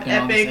top,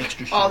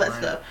 epic, all that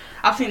stuff.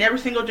 I've seen every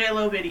single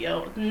J-Lo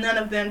video. None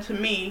of them, to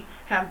me,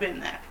 have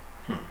been that.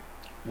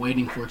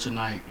 Waiting for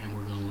tonight, and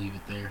we're gonna leave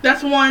it there.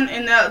 That's one,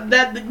 and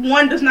that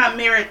one does not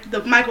merit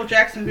the Michael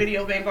Jackson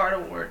Video Vanguard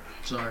Award.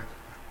 Sorry.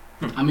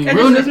 I mean, it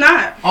just does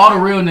not. All the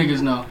real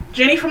niggas know.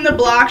 Jenny from the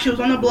Block, she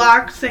was on the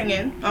block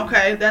singing.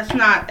 Okay, that's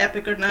not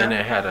epic enough. And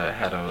it had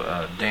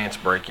a dance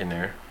break in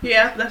there.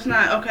 Yeah, that's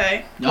not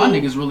okay. Y'all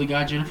niggas really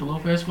got Jennifer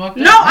Lopez fucked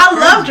up? No, I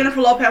love Jennifer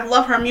Lopez.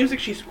 Love her music.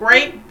 She's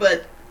great,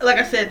 but like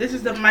I said, this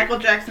is the Michael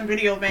Jackson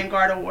Video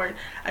Vanguard Award.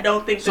 I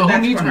don't think so.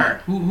 That's who needs for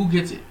her. Who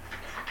gets it?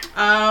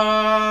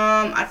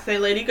 I'd say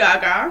Lady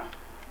Gaga.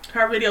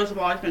 Her videos have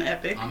always been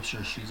epic. I'm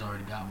sure she's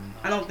already got one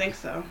though. I don't think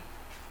so.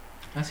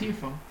 That's your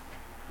phone.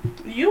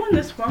 You and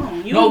this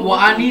phone.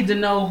 I need to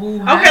know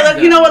who.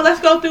 Okay, you know what? Let's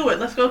go through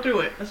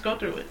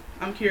it.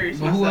 I'm curious.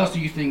 But who else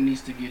do you think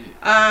needs to get it?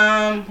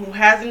 Who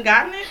hasn't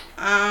gotten it?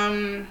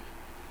 I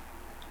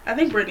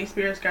think Britney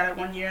Spears got it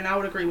 1 year, and I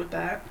would agree with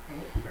that.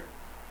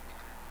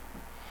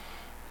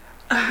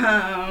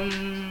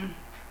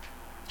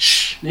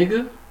 Shh,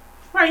 nigga.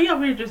 Right, you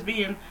over here just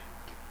being.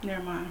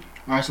 Never mind.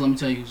 All right, so let me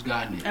tell you who's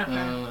gotten it. Okay.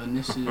 And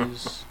this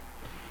is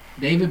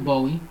David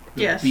Bowie,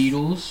 the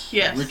Beatles,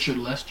 Richard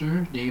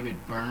Lester,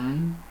 David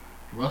Byrne,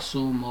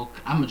 Russell, I'm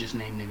gonna just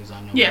name niggas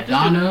I know. Yeah,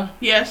 Madonna.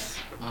 Yes.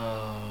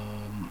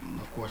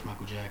 Of course,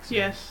 Michael Jackson.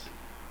 Yes.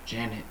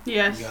 Janet.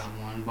 Yes. You got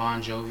one.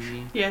 Bon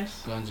Jovi.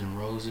 Yes. Guns N'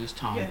 Roses.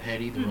 Tom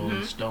Petty. The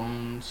Rolling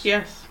Stones.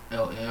 Yes.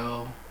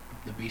 LL.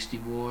 The Beastie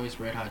Boys.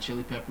 Red Hot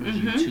Chili Peppers.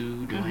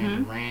 U2.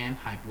 Duran Duran.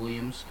 Hype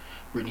Williams.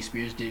 Britney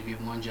Spears did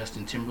give one.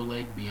 Justin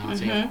Timberlake.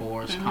 Beyonce, of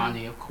course.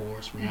 Kanye, of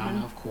course.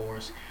 Rihanna, of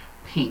course.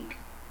 Pink.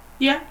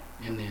 Yeah.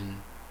 And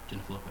then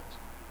Jennifer Lopez.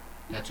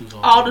 That's who's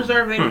all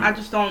deserving. I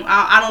just don't.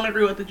 I don't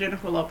agree with the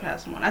Jennifer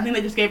Lopez one. I think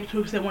they just gave it to her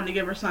because they wanted to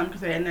give her some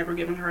because they had never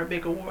given her a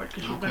big award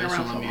because she's been around so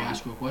long. So let me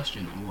ask you a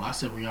question. Well, I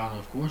said Rihanna,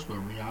 of course, but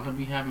Rihanna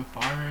be having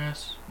fire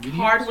ass videos.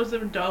 Hard was a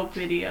dope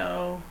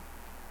video.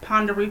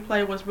 Ponder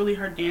Replay was really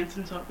her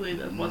dancing, so it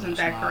really wasn't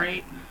that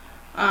great.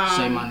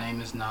 Say My Name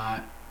is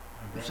not.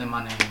 Say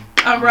My Name.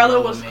 Umbrella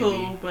was maybe.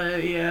 Cool,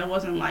 but yeah, it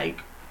wasn't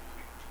like,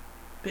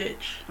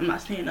 bitch, I'm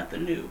not seeing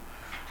nothing new.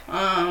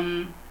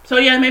 So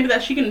yeah, maybe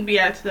that she can be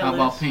added to that list.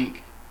 How about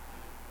Pink?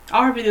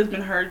 All her videos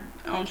been heard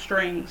on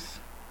strings,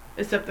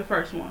 except the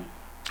first one.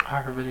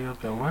 All her videos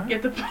been what?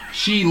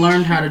 She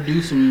learned how to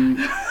do some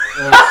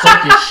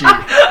circus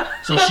shit.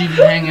 So she be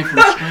hanging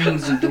from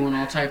strings and doing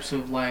all types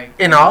of like...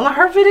 In all of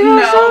her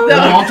videos? No,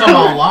 I'm talking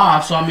about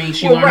live. So I mean,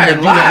 she learned how to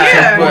do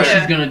that. Of course,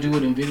 she's gonna do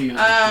it in videos.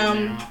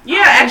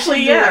 Yeah,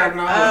 actually, yeah.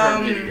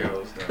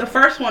 The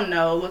first one,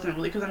 no, wasn't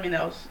really, because I mean,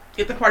 that was...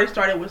 Get the Party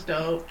Started was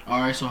dope.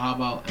 Alright, so how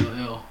about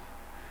LL?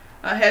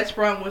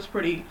 Headsprung was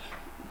pretty...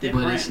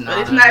 different, but it's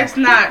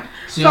not.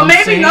 So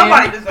maybe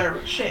nobody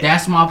deserves shit.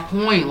 That's my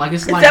point. Like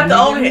it's except the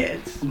old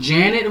heads.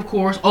 Janet, of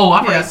course. Oh,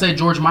 I forgot to say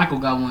George Michael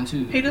got one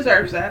too. He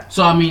deserves that.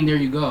 So I mean, there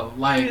you go.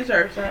 Like he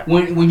deserves that.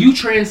 When you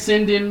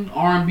transcending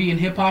R&B and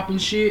hip hop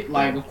and shit,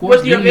 like of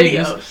course them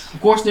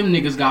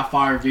niggas got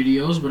fire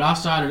videos. But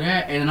outside of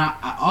that, and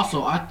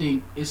I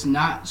think it's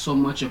not so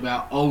much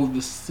about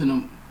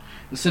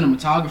the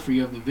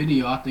cinematography of the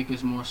video. I think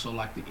it's more so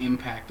like the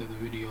impact of the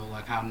video,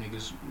 like how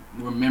niggas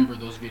remember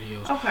those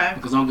videos. Okay.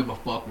 Because I don't give a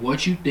fuck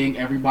what you think.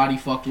 Everybody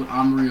fucked with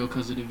I'm Real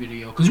because of the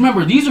video. Because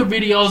remember, these are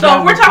videos. So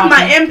if we're talking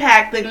about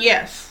impact, then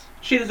yes,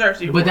 she deserves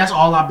the award. But that's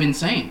all I've been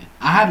saying.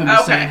 I haven't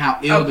been saying how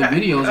ill the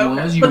videos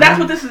was. But that's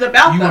what this is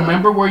about. You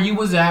remember where you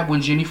was at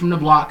when Jenny from the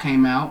Block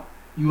came out.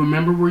 You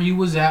remember where you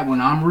was at when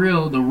I'm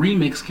Real, the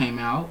remix came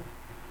out.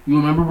 You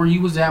remember where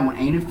you was at when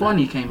Ain't It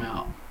Funny came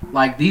out.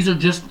 Like, these are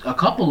just a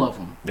couple of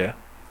them. Yeah.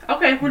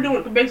 Okay, if we're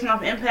doing it based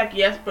off impact,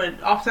 yes, but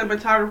off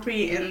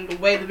cinematography and the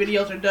way the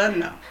videos are done,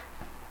 no.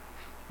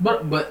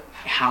 But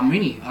how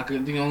many? I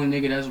could the only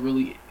nigga that's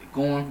really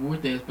going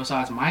with it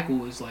besides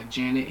Michael is like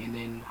Janet and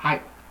then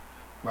Hype,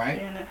 right?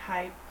 Janet,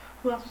 Hype.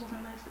 Who else was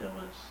on the list? It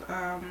was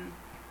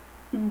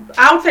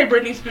I would say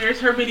Britney Spears.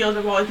 Her videos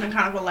have always been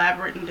kind of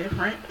elaborate and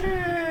different.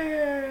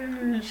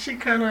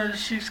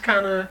 She's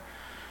kind of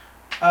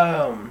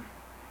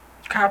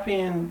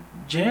copying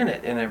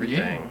Janet and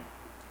everything. Yeah.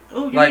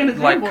 Oh, give me an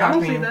example. I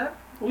don't see that.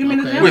 Give me an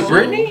example. With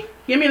Britney?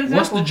 Give me an example.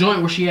 What's the joint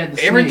where she had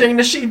the everything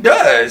that she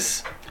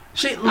does?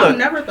 I've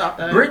never thought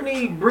that.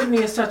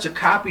 Britney is such a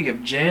copy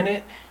of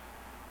Janet.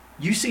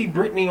 You see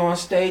Britney on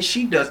stage,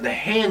 she does the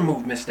hand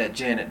movements that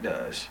Janet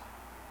does.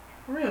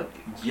 Really?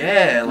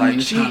 Yeah,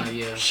 like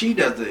she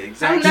does the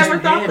exact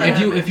same thought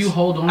that. If you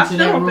hold on to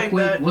that real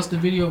quick, what's the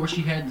video where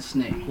she had the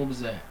snake? What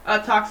was that?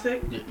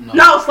 Toxic?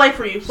 No, Slave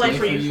for You. Slave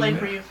for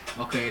You.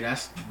 Okay,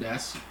 that's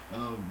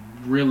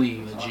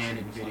really a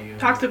Janet video.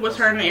 Toxic was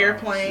her in the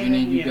airplane. And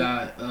then you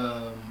got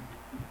the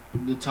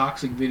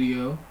Toxic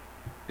video.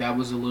 That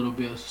was a little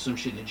bit of some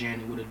shit that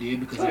Janet would have did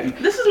because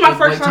this is my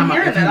first time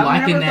hearing that. If you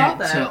liken that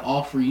to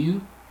All For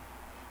You.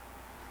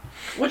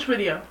 Which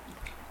video?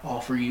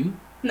 All For You.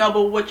 No,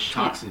 but which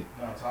Toxic?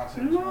 No,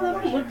 Toxic. No,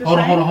 that don't look the same.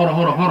 Hold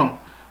on.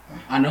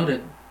 I know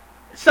that.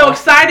 So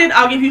Excited,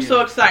 I'll give you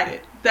So Excited.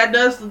 That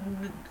does.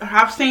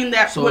 I've seen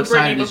that with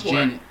Britney before.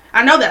 Janet.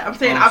 I know that. I'm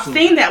saying I've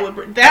seen that with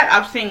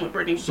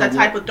Britney. So that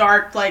type of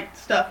dark like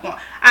stuff.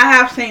 I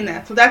have seen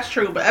that, so that's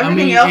true. But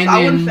everything else,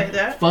 I wouldn't say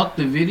that. Fuck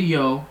the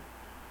video,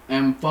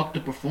 and fuck the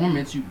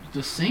performance.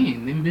 The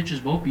singing, them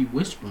bitches both be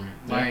whispering.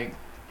 Yeah. Like,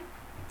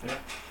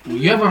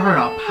 you ever heard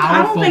a powerful?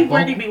 I don't think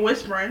Britney be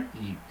whispering.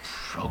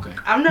 Okay.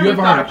 I've never. You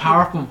ever heard a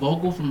powerful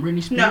vocal from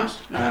Britney Spears?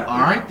 No. All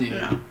right then.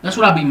 No. That's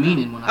what I be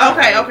meaning when I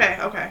say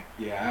Okay.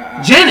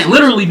 Yeah. Janet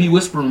literally be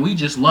whispering. We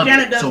just love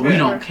Janet it, so we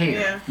don't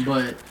care. Yeah.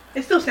 But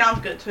it still sounds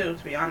good too,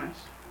 to be honest.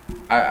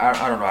 I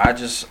don't know.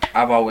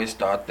 I've always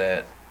thought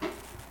that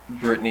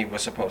Britney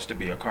was supposed to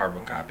be a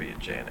carbon copy of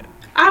Janet.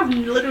 I've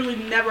literally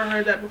never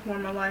heard that before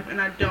in my life, and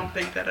I don't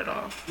think that at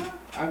all.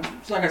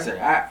 Like I said,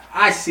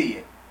 I see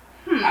it.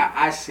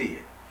 I see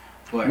it.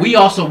 But we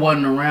also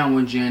wasn't around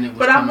when Janet was.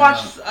 But I've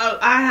watched.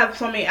 I have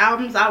so many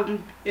albums. I've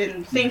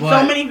seen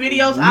so many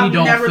videos.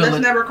 That's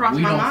never crossed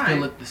my mind. We don't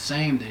feel it the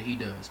same that he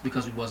does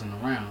because we wasn't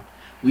around.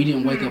 We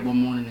didn't wake up one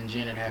morning and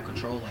Janet had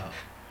Control out.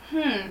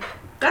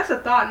 That's a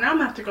thought. Now I'm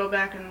gonna have to go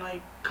back and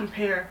like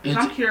compare.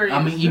 I'm curious.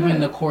 I mean,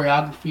 even the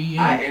choreography.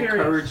 Yeah. I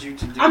encourage you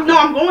to do. I'm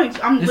going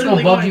to. It's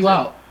gonna bug you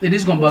out. It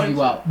is gonna bug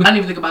you out. But I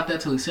didn't even think about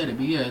that till he said it.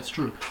 But yeah, it's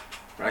true.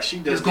 Right, she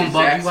does the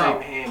exact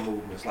same hand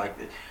movements like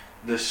that.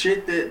 the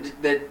shit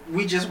that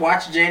we just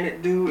watched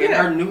Janet do in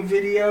her new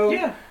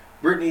video,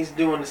 Britney's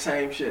doing the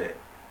same shit.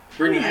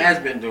 Britney has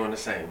been doing the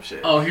same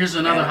shit. Oh, here's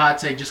another hot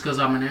take. Just because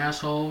I'm an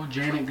asshole,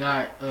 Janet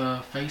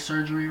got face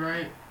surgery,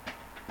 right?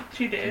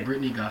 She did.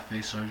 Britney got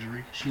face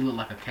surgery. She look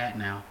like a cat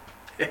now.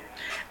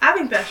 I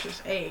think that's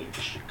just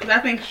age.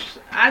 Because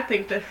I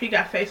think that she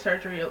got face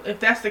surgery. If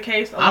that's the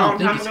case, a long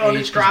time ago,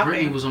 it's dropping.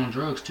 Britney was on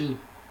drugs too.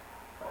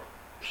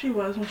 She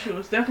was when she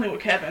was definitely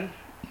with Kevin.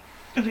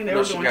 I think they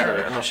were doing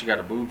drugs. I know she got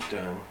her boobs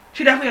done.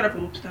 She definitely got her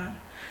boobs done.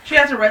 She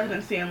has a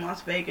residency in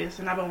Las Vegas,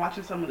 and I've been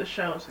watching some of the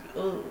shows. And,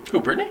 who,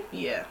 Britney?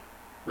 Yeah.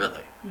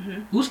 Really?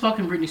 Mm-hmm. Who's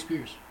fucking Britney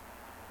Spears?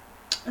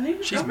 I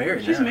think she's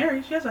married. She's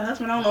married. She has a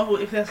husband. I don't know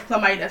if that's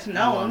somebody that's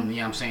known.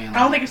 Yeah, I'm saying. I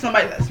don't think it's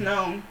somebody that's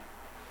known.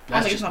 I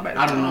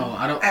don't know.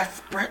 I don't.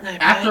 Britney,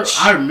 after bitch.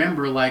 I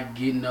remember like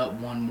getting up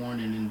one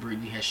morning and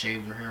Britney had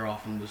shaved her hair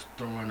off and was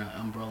throwing an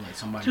umbrella at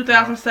somebody.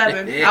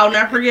 2007. I'll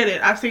never forget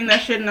it. I've seen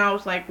that shit and I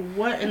was like,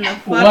 "What in the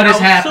fuck?" What is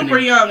happening? Super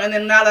young, and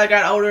then now that I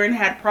got older and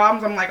had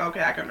problems, I'm like,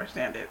 "Okay, I can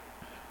understand it."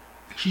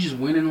 She's just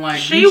winning like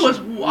she was.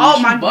 Oh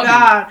my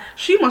god,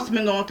 she must have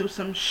been going through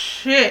some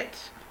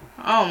shit.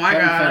 Oh my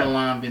god. Kevin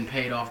Federline been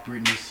paid off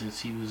Britney since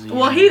he was.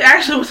 Well, he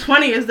actually was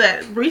funny is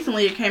that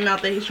recently it came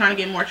out that he's trying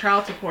to get more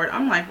child support.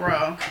 I'm like,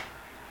 bro,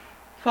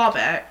 fall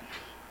back.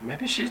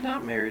 Maybe she's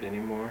not married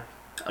anymore.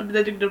 Did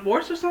they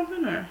divorce or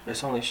something, or?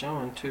 It's only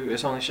showing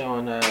It's only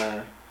showing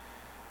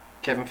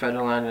Kevin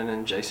Federline and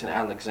then Jason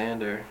Allen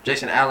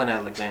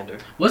Alexander.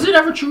 Was it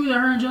ever true that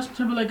her and Justin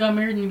Timberlake got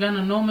married and got an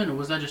annulment, or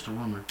was that just a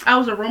rumor? That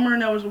was a rumor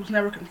and it was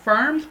never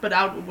confirmed, but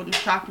it wouldn't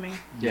shock me.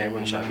 Yeah, it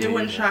wouldn't shock me. It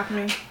wouldn't shock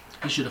me.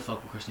 He should have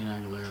fucked with Christina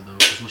Aguilera though,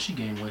 because when she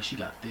gained weight, she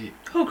got thick.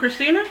 Who,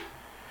 Christina?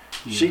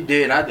 Yeah. She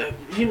did.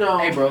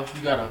 Hey, bro,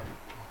 you gotta.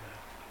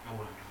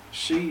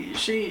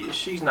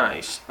 She's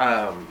nice.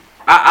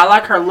 I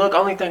like her look.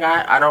 Only thing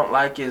I don't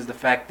like is the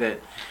fact that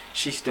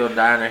she's still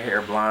dyeing her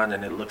hair blonde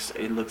and it looks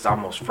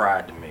almost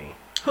fried to me.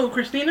 Who,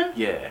 Christina?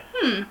 Yeah.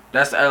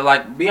 That's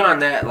like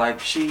beyond that.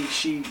 Like she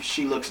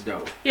looks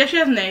dope. Yeah, she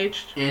hasn't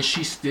aged. And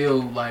she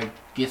still like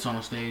gets on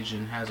a stage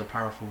and has a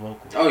powerful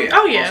vocal. Oh yeah.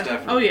 Oh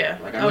yeah. Oh yeah.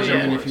 Like, I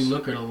mean, if you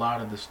look at a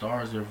lot of the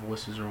stars, their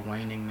voices are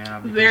waning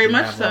now. Because very you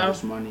much have so. All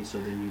this money, so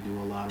then you do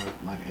a lot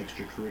of like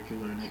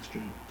extracurricular and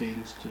extra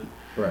things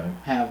to right.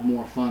 have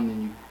more fun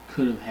than you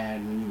could have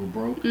had when you were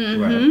broke.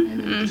 Mm-hmm. Right. And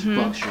then it just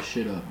fucks your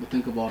shit up. But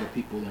think of all the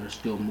people that are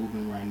still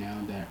moving right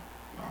now that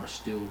are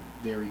still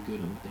very good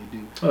at what they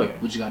do. Oh yeah.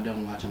 We just got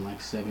done watching like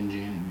 7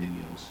 Janet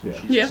videos. Yeah.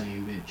 She's the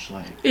same bitch.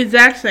 Like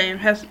exact same.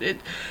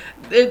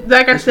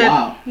 Like I said,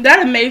 wild.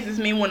 That amazes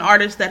me when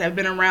artists that have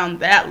been around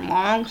that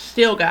long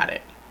still got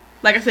it.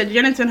 Like I said,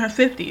 Janet's in her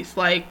 50s,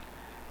 like,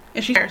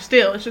 and she's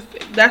still.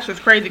 That's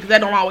just crazy because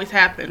that don't always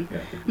happen.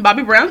 Yeah.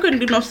 Bobby Brown couldn't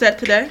do no set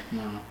today.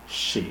 No.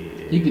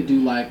 Shit. He could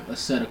do like a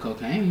set of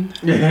cocaine.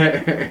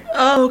 Okay.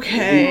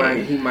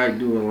 He might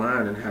do a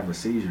line and have a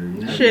seizure.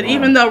 Shit.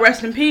 Even though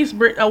rest in peace,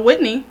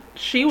 Whitney,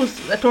 she was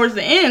towards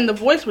the end. The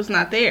voice was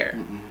not there.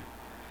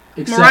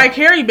 Mariah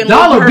Carey been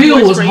Dollar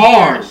Bill was for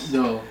hard years.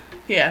 though.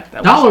 Yeah,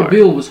 that Dollar was hard.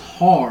 Bill was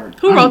hard.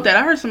 Who wrote that?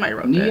 I heard somebody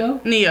wrote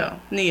that. Neo.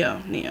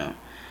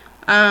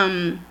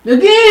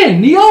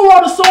 Again, Neo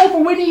wrote a song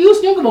for Whitney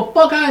Houston. You don't give a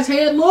fuck how his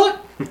head look.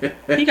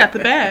 He got the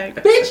bag.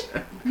 Bitch,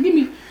 give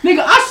me.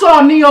 Nigga, I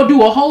saw Neo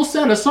do a whole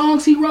set of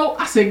songs he wrote.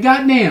 I said,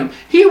 goddamn.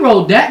 He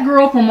wrote That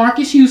Girl for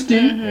Marcus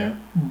Houston.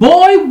 Mm-hmm.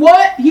 Boy,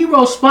 what? He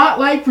wrote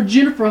Spotlight for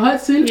Jennifer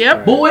Hudson.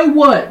 Yep. Boy,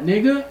 what?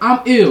 Nigga,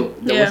 I'm ill.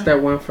 Yeah. What's that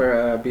one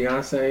for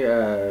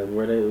Beyonce?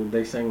 Where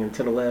they singing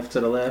to the left, to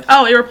the left?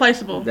 Oh,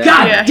 Irreplaceable. God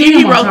damn,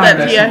 he wrote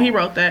that. Song. He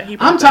wrote that.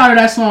 I'm tired of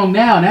that song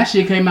now, and that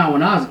shit came out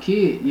when I was a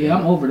kid. Yeah,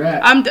 I'm over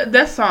that.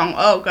 That song,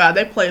 oh god,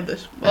 they played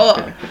this.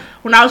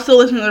 When I was still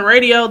listening to the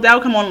radio, that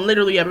would come on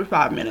literally every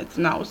 5 minutes,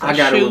 and I was like, I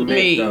gotta shoot admit,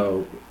 me.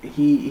 Though,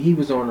 he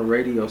was on a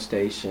radio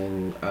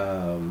station,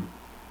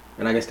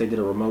 and I guess they did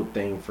a remote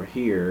thing for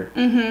here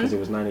because it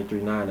was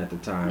 93.9 at the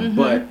time.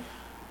 But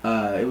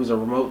it was a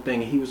remote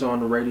thing. He was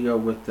on the radio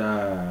with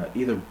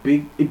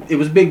it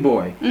was Big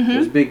Boy. It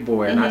was Big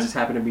Boy, and I just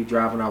happened to be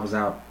driving. I was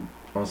out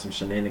on some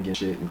shenanigan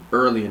shit, and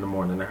early in the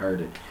morning I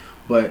heard it.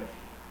 But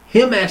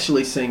him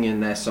actually singing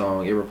that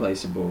song,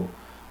 Irreplaceable,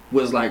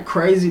 was like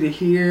crazy to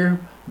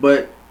hear.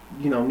 But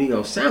you know,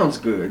 Neo sounds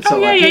good.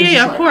 So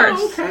of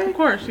course. Of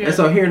course, yeah. And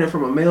so hearing it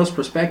from a male's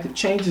perspective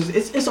changes.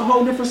 It's a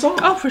whole different song.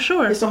 Oh, for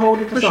sure. It's a whole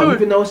different song. Sure.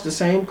 Even though it's the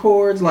same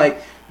chords,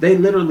 like they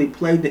literally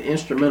played the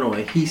instrumental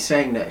and he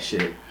sang that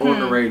shit on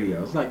the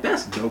radio. It's like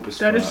that's dope as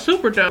fuck. That is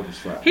super dope.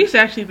 He's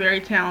actually very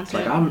talented.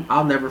 It's like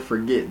I'll never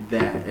forget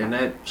that, and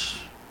that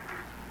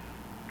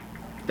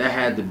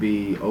had to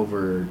be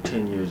over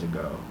 10 years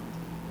ago.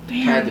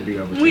 Damn. Had to be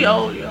over 10 we years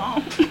old,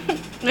 y'all.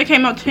 They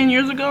came out 10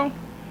 years ago.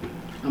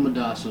 I'm a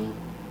die soon.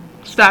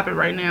 Stop it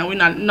right now. We're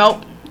not.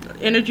 Nope.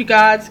 Energy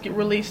gods get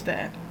released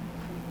that.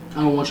 I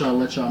don't want y'all to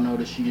let y'all know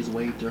that she just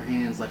waved her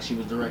hands like she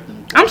was directing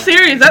them. I'm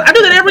serious. I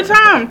do that every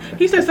time.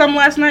 He said something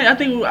last night. I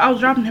think I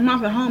was dropping him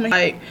off at home. And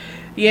like,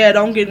 yeah,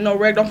 don't get no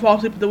wreck. Don't fall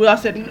asleep at the wheel. I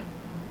said,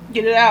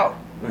 get it out.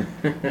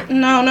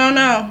 No.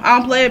 I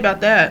don't play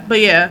about that.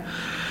 But yeah.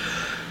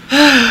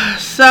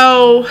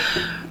 So,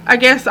 I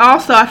guess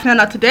also I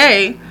found out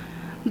today,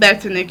 back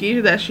to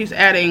Nicki, that she's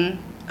adding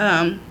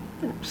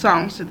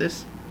songs to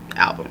this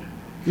album.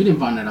 We didn't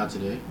find that out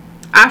today.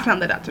 I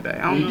found that out today.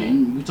 I don't know.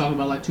 Didn't. We talked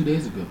about like 2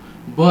 days ago.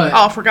 But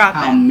I forgot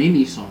how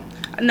many songs?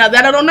 No,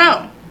 that I don't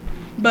know.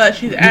 But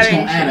she's adding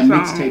gonna add a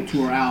mixtape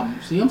to her album.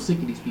 See, I'm sick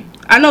of these people.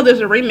 I know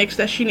there's a remix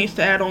that she needs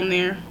to add on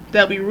there.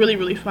 That'll be really,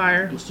 really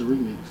fire. What's the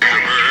remix?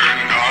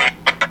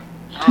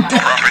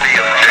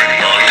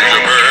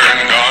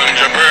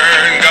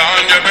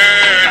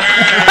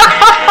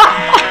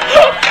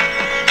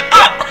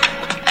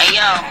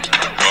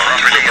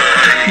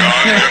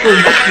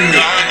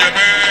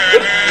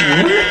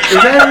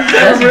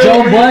 That's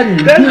Joe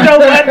Budden. That's Joe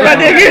Budden, my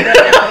nigga.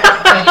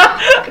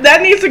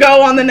 That needs to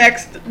go on the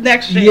next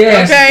shit,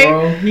 yes, okay?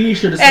 Bro. He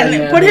should have said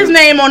and put his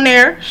name on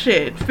there,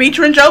 shit,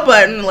 featuring Joe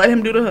Budden, and let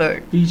him do the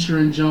hook.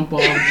 Featuring Jump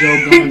Off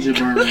Joe Ganja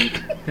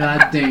Burn.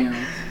 God damn.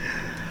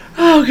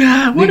 Oh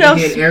God, what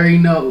else? Hit every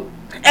note.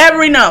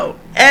 Every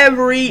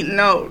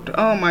note.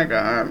 Oh my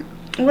God.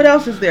 What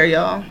else is there,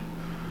 y'all?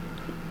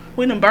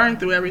 We done burned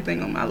through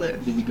everything on my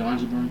list. Did we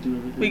ganja burn through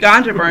everything? We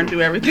ganja burned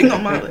through everything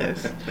on my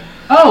list.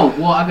 Oh,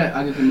 well, I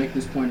got to make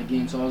this point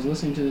again. So I was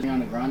listening to the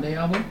Ariana Grande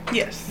album.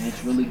 Yes. And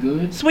it's really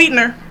good.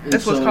 Sweetener.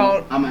 That's what's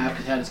called. I'm going to have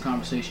to have this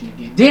conversation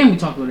again. Damn, we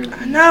talked about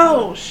everything.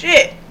 No,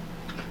 shit.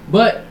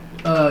 But,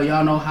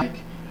 y'all know how,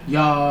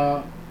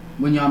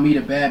 when y'all meet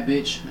a bad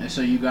bitch, and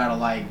so you got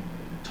to,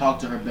 talk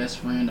to her best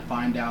friend to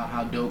find out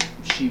how dope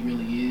she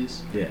really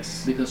is.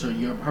 Yes. Because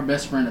her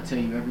best friend will tell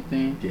you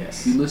everything.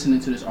 Yes. You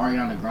listening to this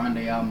Ariana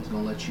Grande album is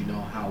gonna let you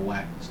know how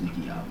whack this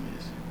Nicki album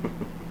is.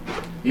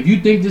 If you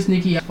think this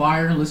Nicki is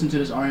fire, listen to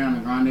this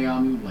Ariana Grande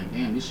album. You'll be like,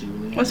 damn, this shit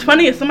really. What's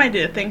funny is somebody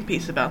did a think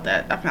piece about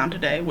that I found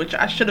today, which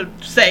I should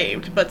have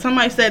saved, but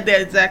somebody said the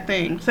exact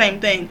thing, same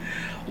thing.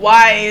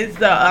 Why is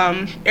the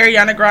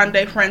Ariana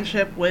Grande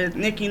friendship with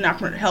Nicki not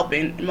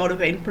helping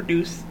motivate and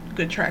produce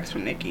good tracks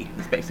from Nicki?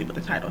 That's basically what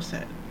the title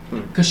said.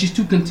 Because she's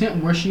too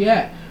content where she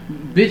at.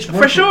 Bitch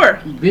worth for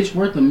sure. Bitch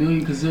worth $1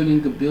 million,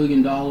 $1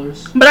 billion.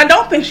 But I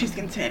don't think she's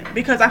content,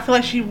 because I feel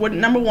like she would,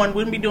 number one,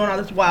 wouldn't be doing all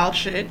this wild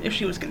shit if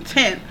she was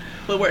content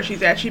with where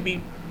she's at. She'd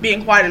be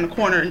being quiet in the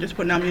corner and just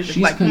putting out music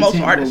she's like most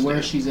artists. With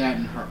where she's at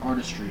in her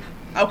artistry.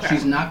 Okay.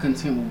 She's not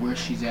content with where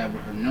she's at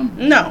with her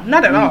numbers. No,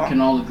 not at all. We can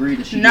all agree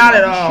that she's not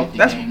at all.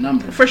 That's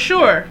numbers for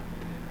sure.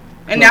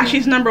 And now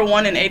she's number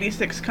one in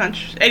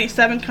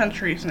 87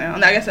 countries now.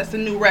 And I guess that's a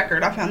new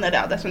record. I found that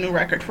out. That's a new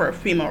record for a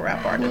female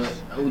rap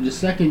artist. But the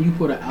second you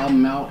put an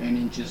album out and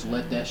then just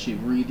let that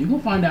shit breathe, you're going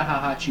to find out how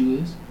hot you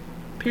is.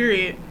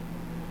 Period.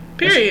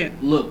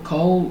 Look,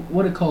 Cole,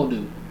 what did Cole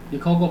do?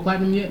 Did Cole go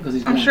platinum yet?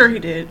 Because I'm sure he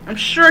did. I'm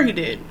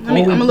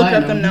going to look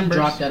up them numbers.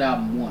 He dropped that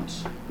album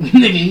once.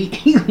 Nigga,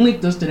 he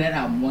linked us to that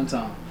album one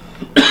time.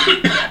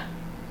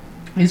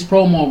 His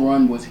promo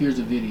run was, here's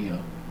a video.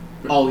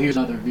 Oh, here's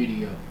another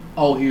video.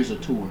 Oh, here's a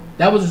tour.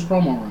 That was his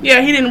promo run. Yeah,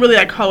 he didn't really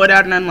hoe it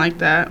out, nothing like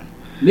that.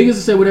 Niggas will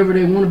say whatever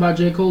they want about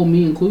J. Cole,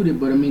 me included,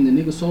 but I mean the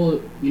nigga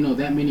sold,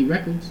 that many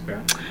records.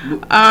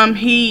 Yeah.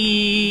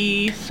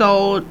 He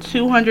sold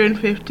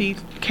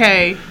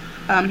 250K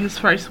his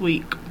first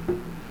week.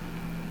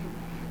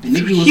 And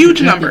Nicki was huge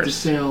projected numbers. To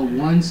sell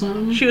one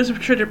something. She was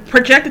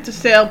projected to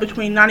sell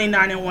between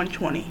 99 and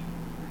 120,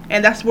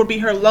 and that would be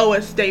her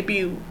lowest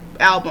debut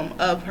album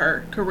of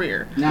her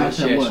career. Now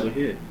it's what?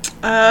 Hit.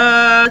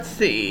 Let's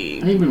see.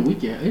 It ain't been a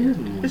week yet.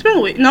 It's been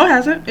a week. No, it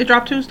hasn't. It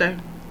dropped Tuesday.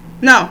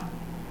 No.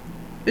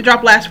 It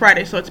dropped last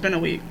Friday, so it's been a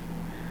week.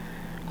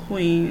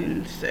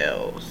 Queen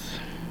sales.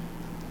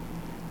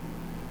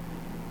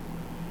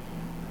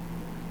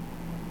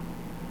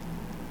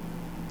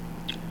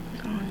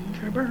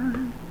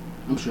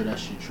 I'm sure that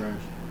shit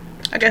trash.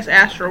 I guess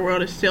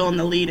Astroworld is still in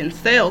the lead in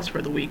sales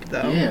for the week,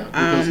 though. Yeah,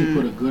 because he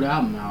put a good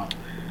album out.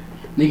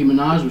 Nicki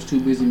Minaj was too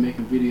busy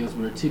making videos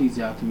with her titties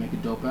out to make a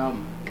dope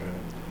album.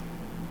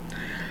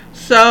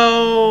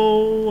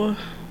 So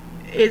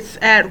it's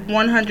at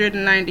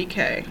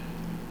 190K.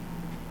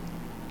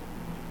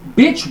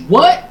 Bitch,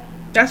 what?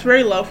 That's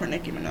very low for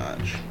Nicki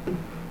Minaj.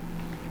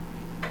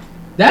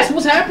 That's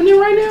what's happening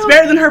right now? It's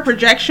better than her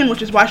projection,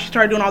 which is why she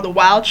started doing all the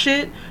wild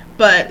shit,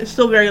 but it's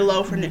still very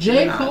low for Nicki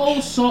Minaj. J.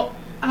 Cole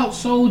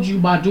outsold you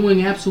by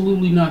doing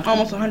absolutely nothing.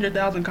 Almost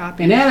 100,000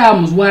 copies. And that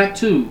album was whack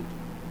too.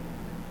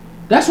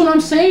 That's what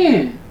I'm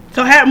saying.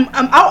 So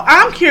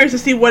I'm curious to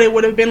see what it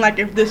would have been like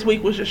if this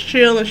week was just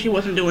chill and she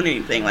wasn't doing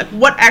anything. Like,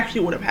 what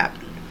actually would have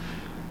happened?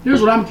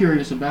 Here's what I'm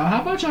curious about.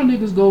 How about y'all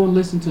niggas go and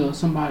listen to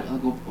somebody,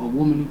 like a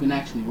woman who can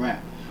actually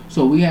rap?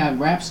 So we have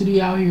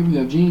Rhapsody out here, we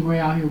have Jean Grey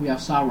out here, we have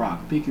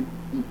Cyrock. Pick your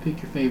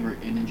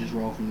favorite and then just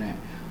roll from that.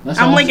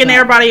 I'm linking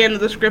everybody in the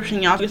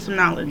description. Y'all get some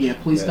knowledge. Yeah,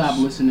 please stop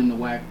listening to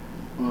whack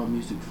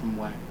music from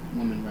whack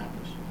women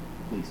rappers,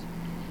 please.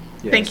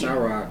 Yeah, Thank you.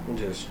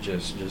 Cyrock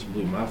just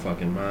blew my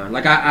fucking mind.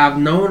 Like I've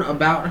known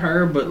about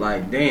her, but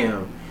like,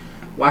 damn,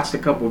 watched a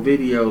couple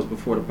videos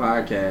before the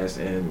podcast,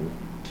 and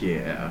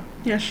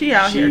yeah, she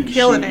out here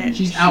killing it.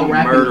 She's out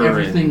rapping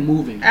everything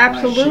moving.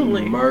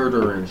 Absolutely, like, she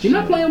murdering. She's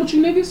not playing with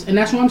you niggas, and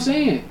that's what I'm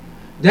saying.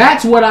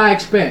 That's what I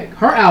expect.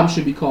 Her album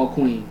should be called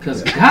Queen,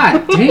 cause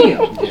god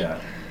damn.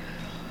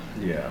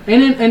 Yeah.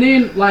 And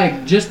then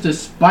like just to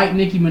spite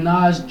Nicki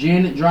Minaj,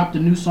 Janet dropped a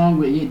new song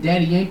with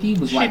Daddy Yankee.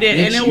 Was like, she did,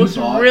 and it was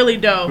really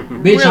dope.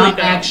 Bitch, really I'm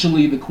dope.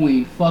 actually the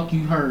queen. Fuck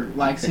you heard.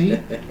 Like, see?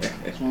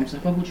 That's what I'm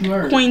saying. Fuck what you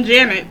heard. Queen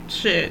Janet,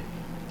 shit.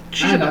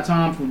 I ain't got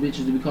time for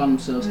bitches to be calling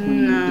themselves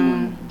queen and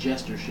doing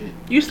jester shit.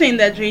 You seen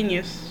that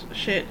Genius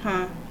shit,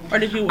 huh? Or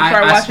did you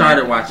start watching? I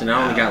started watching.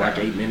 I only got like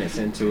 8 minutes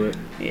into it.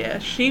 Yeah,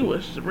 she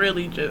was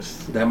really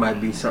just. That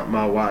might be something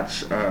I'll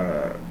watch.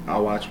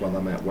 I'll watch while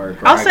I'm at work.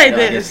 I'll say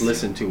this. I guess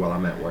listen to while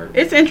I'm at work.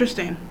 It's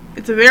interesting.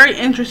 It's a very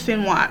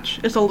interesting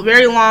watch. It's a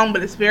very long,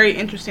 but it's very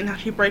interesting how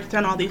she breaks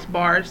down all these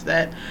bars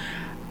that.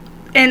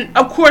 And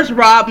of course,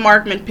 Rob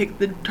Markman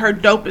picked her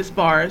dopest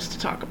bars to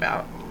talk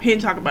about. He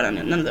didn't talk about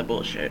none of that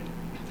bullshit.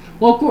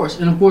 Well, of course,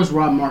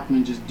 Rob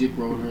Markman just dick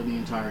rode her the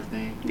entire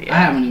thing. Yeah. I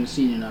haven't even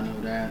seen it, I know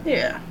that.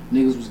 Yeah.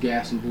 Niggas was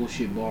gassing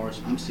bullshit bars.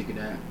 I'm sick of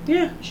that.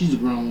 Yeah. She's a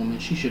grown woman.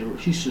 She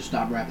should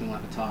stop rapping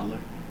like a toddler.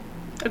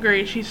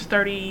 Agreed. She's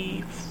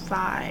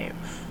 35,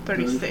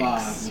 36.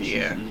 35,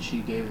 yeah. She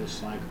gave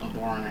us like a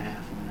bar and a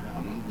half on that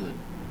album. I'm good.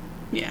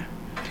 Yeah.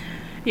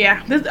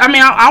 Yeah. This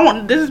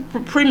is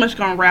pretty much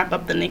gonna wrap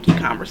up the Nicki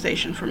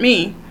conversation for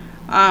me,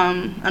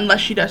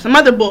 unless she does some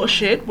other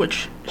bullshit,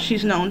 which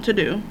she's known to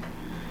do.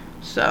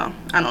 So,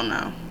 I don't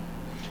know.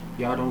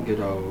 Y'all don't get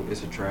old.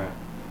 It's a trap.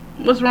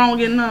 What's wrong with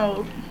getting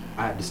old?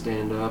 I had to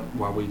stand up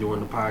while we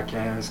doing the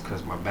podcast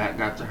because my back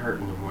got to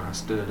hurting, and when I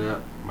stood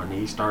up, my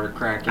knees started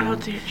cracking. Oh,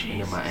 dear Jesus.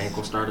 And then my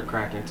ankle started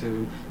cracking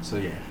too. So,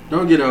 yeah.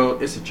 Don't get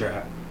old. It's a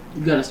trap.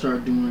 You gotta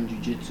start doing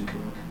jiu-jitsu,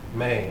 bro.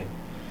 Man.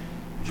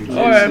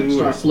 Jiu-jitsu,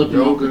 start flipping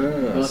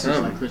yoga,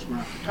 like Chris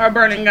Brown. Or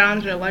burning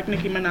ganja, like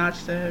Nicki Minaj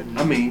said.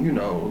 I mean,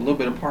 a little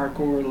bit of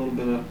parkour, a little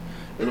bit of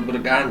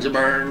ganja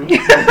burn.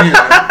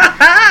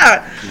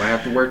 Might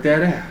have to work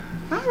that out.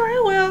 All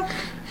right, well,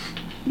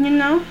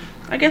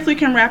 I guess we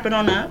can wrap it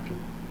on up.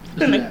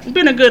 It's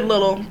been a good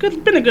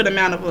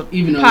amount of a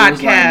even though podcast.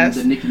 It was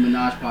like the Nicki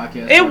Minaj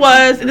podcast. It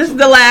was. This is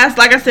the last.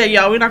 Like I said,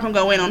 y'all, we're not gonna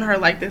go in on her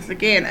like this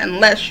again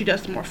unless she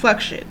does some more fuck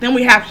shit. Then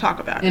we have to talk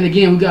about it. And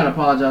again, we gotta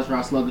apologize for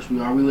how sluggish we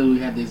are. We literally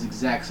had this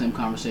exact same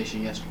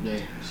conversation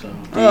yesterday. So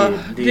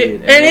and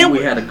then we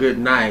had a good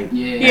night.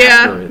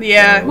 Yeah.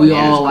 So we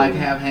all like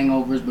have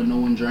hangovers, but no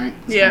one drank.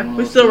 Yeah,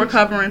 we're still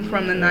recovering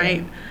from the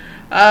night.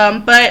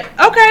 But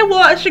okay,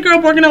 well, it's your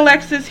girl Morgan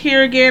Alexis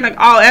here again.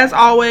 As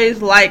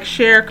always, like,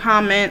 share,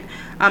 comment,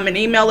 and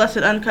email us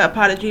at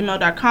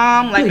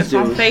uncutpod@gmail.com. Like us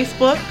on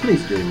Facebook.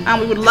 Please do.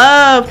 We would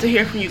love to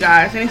hear from you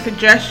guys. Any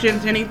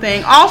suggestions,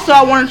 anything. Also,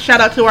 I want to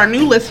shout out to our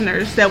new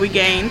listeners that we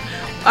gained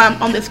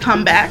on this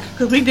comeback,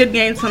 because we did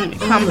gain some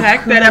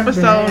comeback. That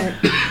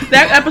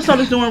episode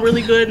is doing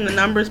really good in the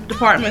numbers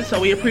department. So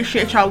we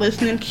appreciate y'all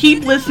listening.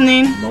 Keep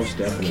listening. Most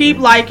definitely. Keep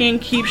liking.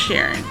 Keep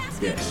sharing.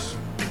 Yes,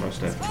 most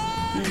definitely.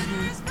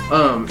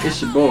 It's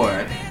your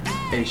boy,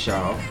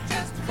 A-Shaw,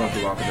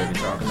 Funky Walker Baby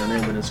talking. The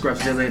name of the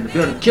Scruffzilla in the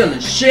building, killing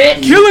shit.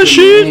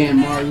 And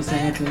Maurice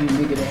Anthony,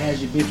 nigga that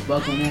has your bitch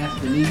buckling ass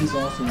at the knees,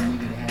 also a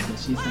nigga that has that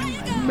shit sound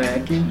like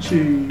mac and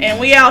cheese.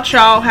 And we out,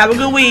 y'all. Have a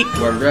good week.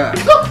 Word up.